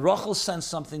 but Rachel sensed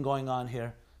something going on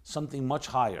here, something much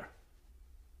higher.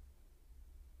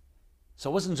 So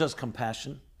it wasn't just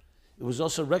compassion, it was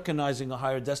also recognizing a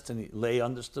higher destiny. Leah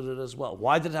understood it as well.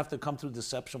 Why did it have to come through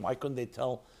deception? Why couldn't they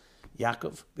tell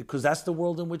Yaakov? Because that's the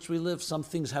world in which we live. Some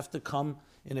things have to come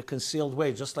in a concealed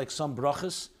way, just like some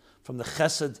brachas from the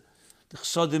chesed, the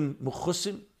chesodim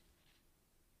muchusim.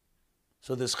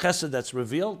 So there's chesed that's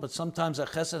revealed, but sometimes that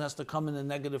chesed has to come in a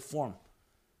negative form.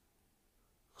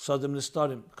 Chesodim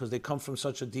nistarim, because they come from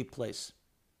such a deep place.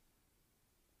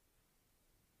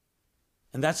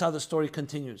 And that's how the story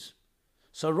continues.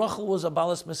 So Rachel was a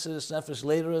balas Mesiras Nefesh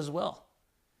later as well.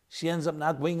 She ends up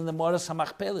not being in the Moras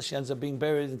HaMachpelah. She ends up being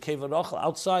buried in Cave of Rachel,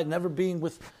 outside, never being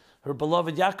with her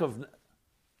beloved Yaakov.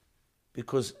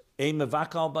 Because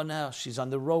she's on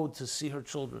the road to see her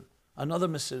children. Another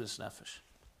Mesiras Nefesh.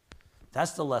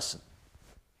 That's the lesson.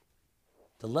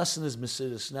 The lesson is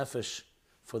Mesiras Nefesh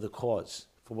for the cause,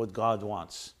 for what God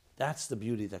wants. That's the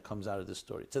beauty that comes out of this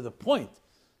story. To the point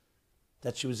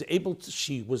that she was able to,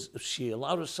 she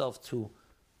allowed herself to,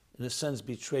 in a sense,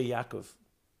 betray Yaakov.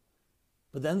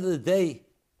 But at the end of the day,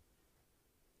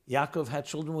 Yaakov had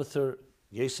children with her,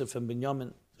 Yosef and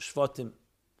Binyamin, Shvatim.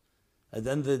 At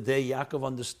the end of the day, Yaakov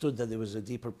understood that there was a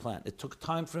deeper plan. It took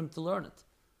time for him to learn it,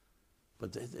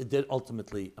 but it did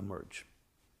ultimately emerge.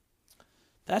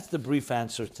 That's the brief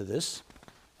answer to this.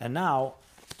 And now,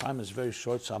 time is very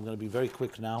short, so I'm going to be very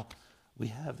quick now. We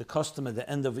have the custom at the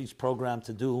end of each program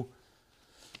to do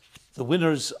the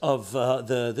winners of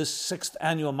this 6th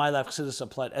annual My Life Chassidus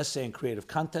Applied Essay and Creative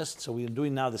Contest. So we are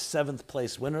doing now the 7th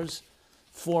place winners.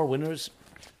 4 winners.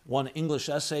 1 English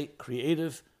essay,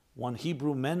 creative. 1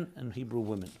 Hebrew men and Hebrew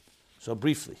women. So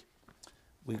briefly,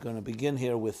 we're going to begin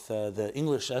here with the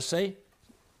English essay.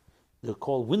 They're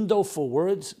called Window for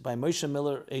Words by Moshe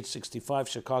Miller, age 65,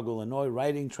 Chicago, Illinois.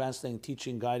 Writing, translating,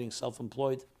 teaching, guiding,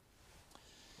 self-employed.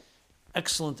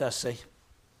 Excellent essay.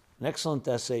 An excellent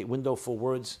essay, Window for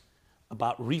Words,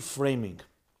 about reframing.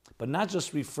 But not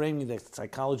just reframing that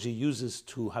psychology uses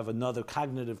to have another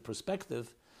cognitive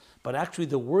perspective, but actually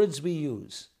the words we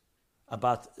use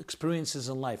about experiences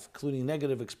in life, including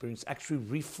negative experience, actually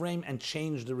reframe and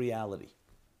change the reality.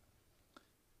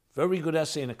 Very good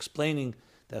essay in explaining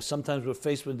that sometimes we're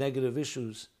faced with negative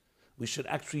issues. We should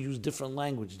actually use different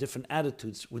language, different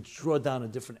attitudes, which draw down a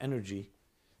different energy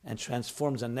and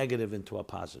transforms a negative into a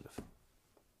positive.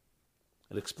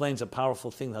 It explains a powerful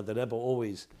thing, how the Rebbe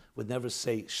always would never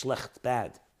say schlecht,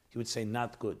 bad. He would say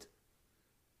not good,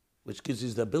 which gives you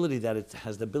the ability that it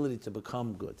has the ability to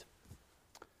become good.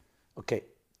 Okay,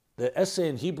 the essay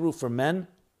in Hebrew for men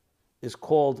is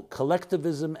called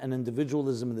Collectivism and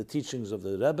Individualism in the Teachings of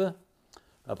the Rebbe,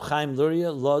 Rab Chaim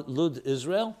Luria, Lud,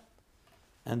 Israel.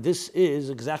 And this is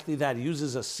exactly that. He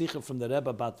uses a sikha from the Rebbe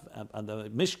about the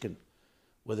Mishkan,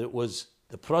 whether it was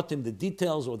the pratim, the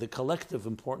details, or the collective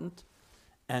important,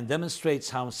 and demonstrates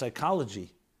how in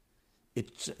psychology,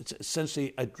 it's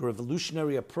essentially a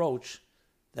revolutionary approach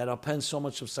that upends so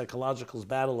much of psychological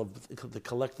battle of the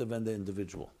collective and the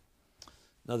individual.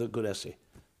 Another good essay.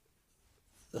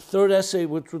 The 3rd essay,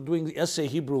 which we're doing, the essay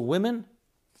Hebrew Women,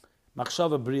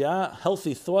 Machshava Bria,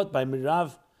 Healthy Thought by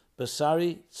Mirav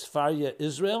Basari, Sfaria,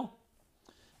 Israel.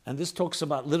 And this talks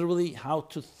about literally how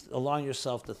to allow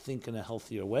yourself to think in a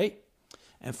healthier way.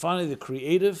 And finally, the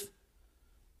creative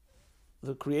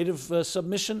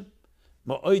submission,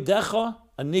 Ma'oidecha,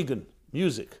 a nigun,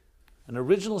 music, An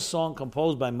original song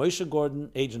composed by Moshe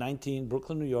Gordon, age 19,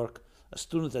 Brooklyn, New York, a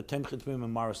student at Temchit Mim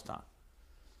in Morristown.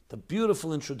 The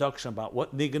beautiful introduction about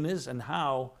what Nigun is and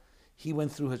how he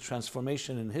went through his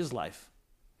transformation in his life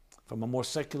from a more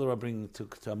secular upbringing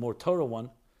to a more Torah one.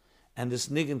 And this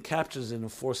Nigun captures it in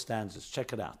 4 stanzas.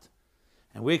 Check it out.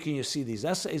 And where can you see these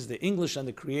essays? The English and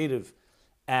the creative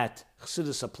at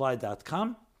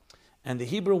chassidussupply.com, and the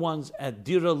Hebrew ones at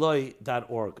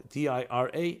diraloi.org,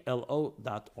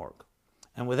 diralo.org.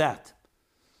 And with that,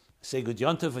 I say good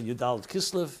Yontif and Yudalit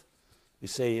Kislev. We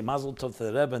say Mazel Tov to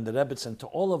the Rebbe and the Rebbetzin, and to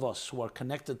all of us who are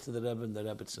connected to the Rebbe and the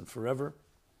Rebbetzin forever.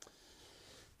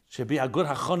 Should be a good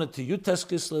hachana to Yutes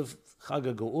Kislev,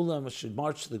 Chag HaGeula, and we should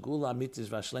march to the Geula Amitis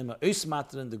Vashlema, Eis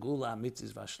Matrin, the Geula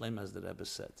Amitis Vashlema, as the Rebbe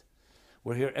said.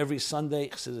 We're here every Sunday,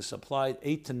 Chassidus Applied,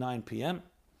 8 to 9 p.m.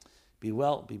 Be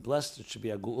well, be blessed. It should be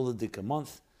a Geula Dika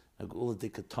month, a Geula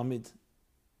Dika Tamid.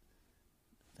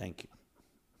 Thank you.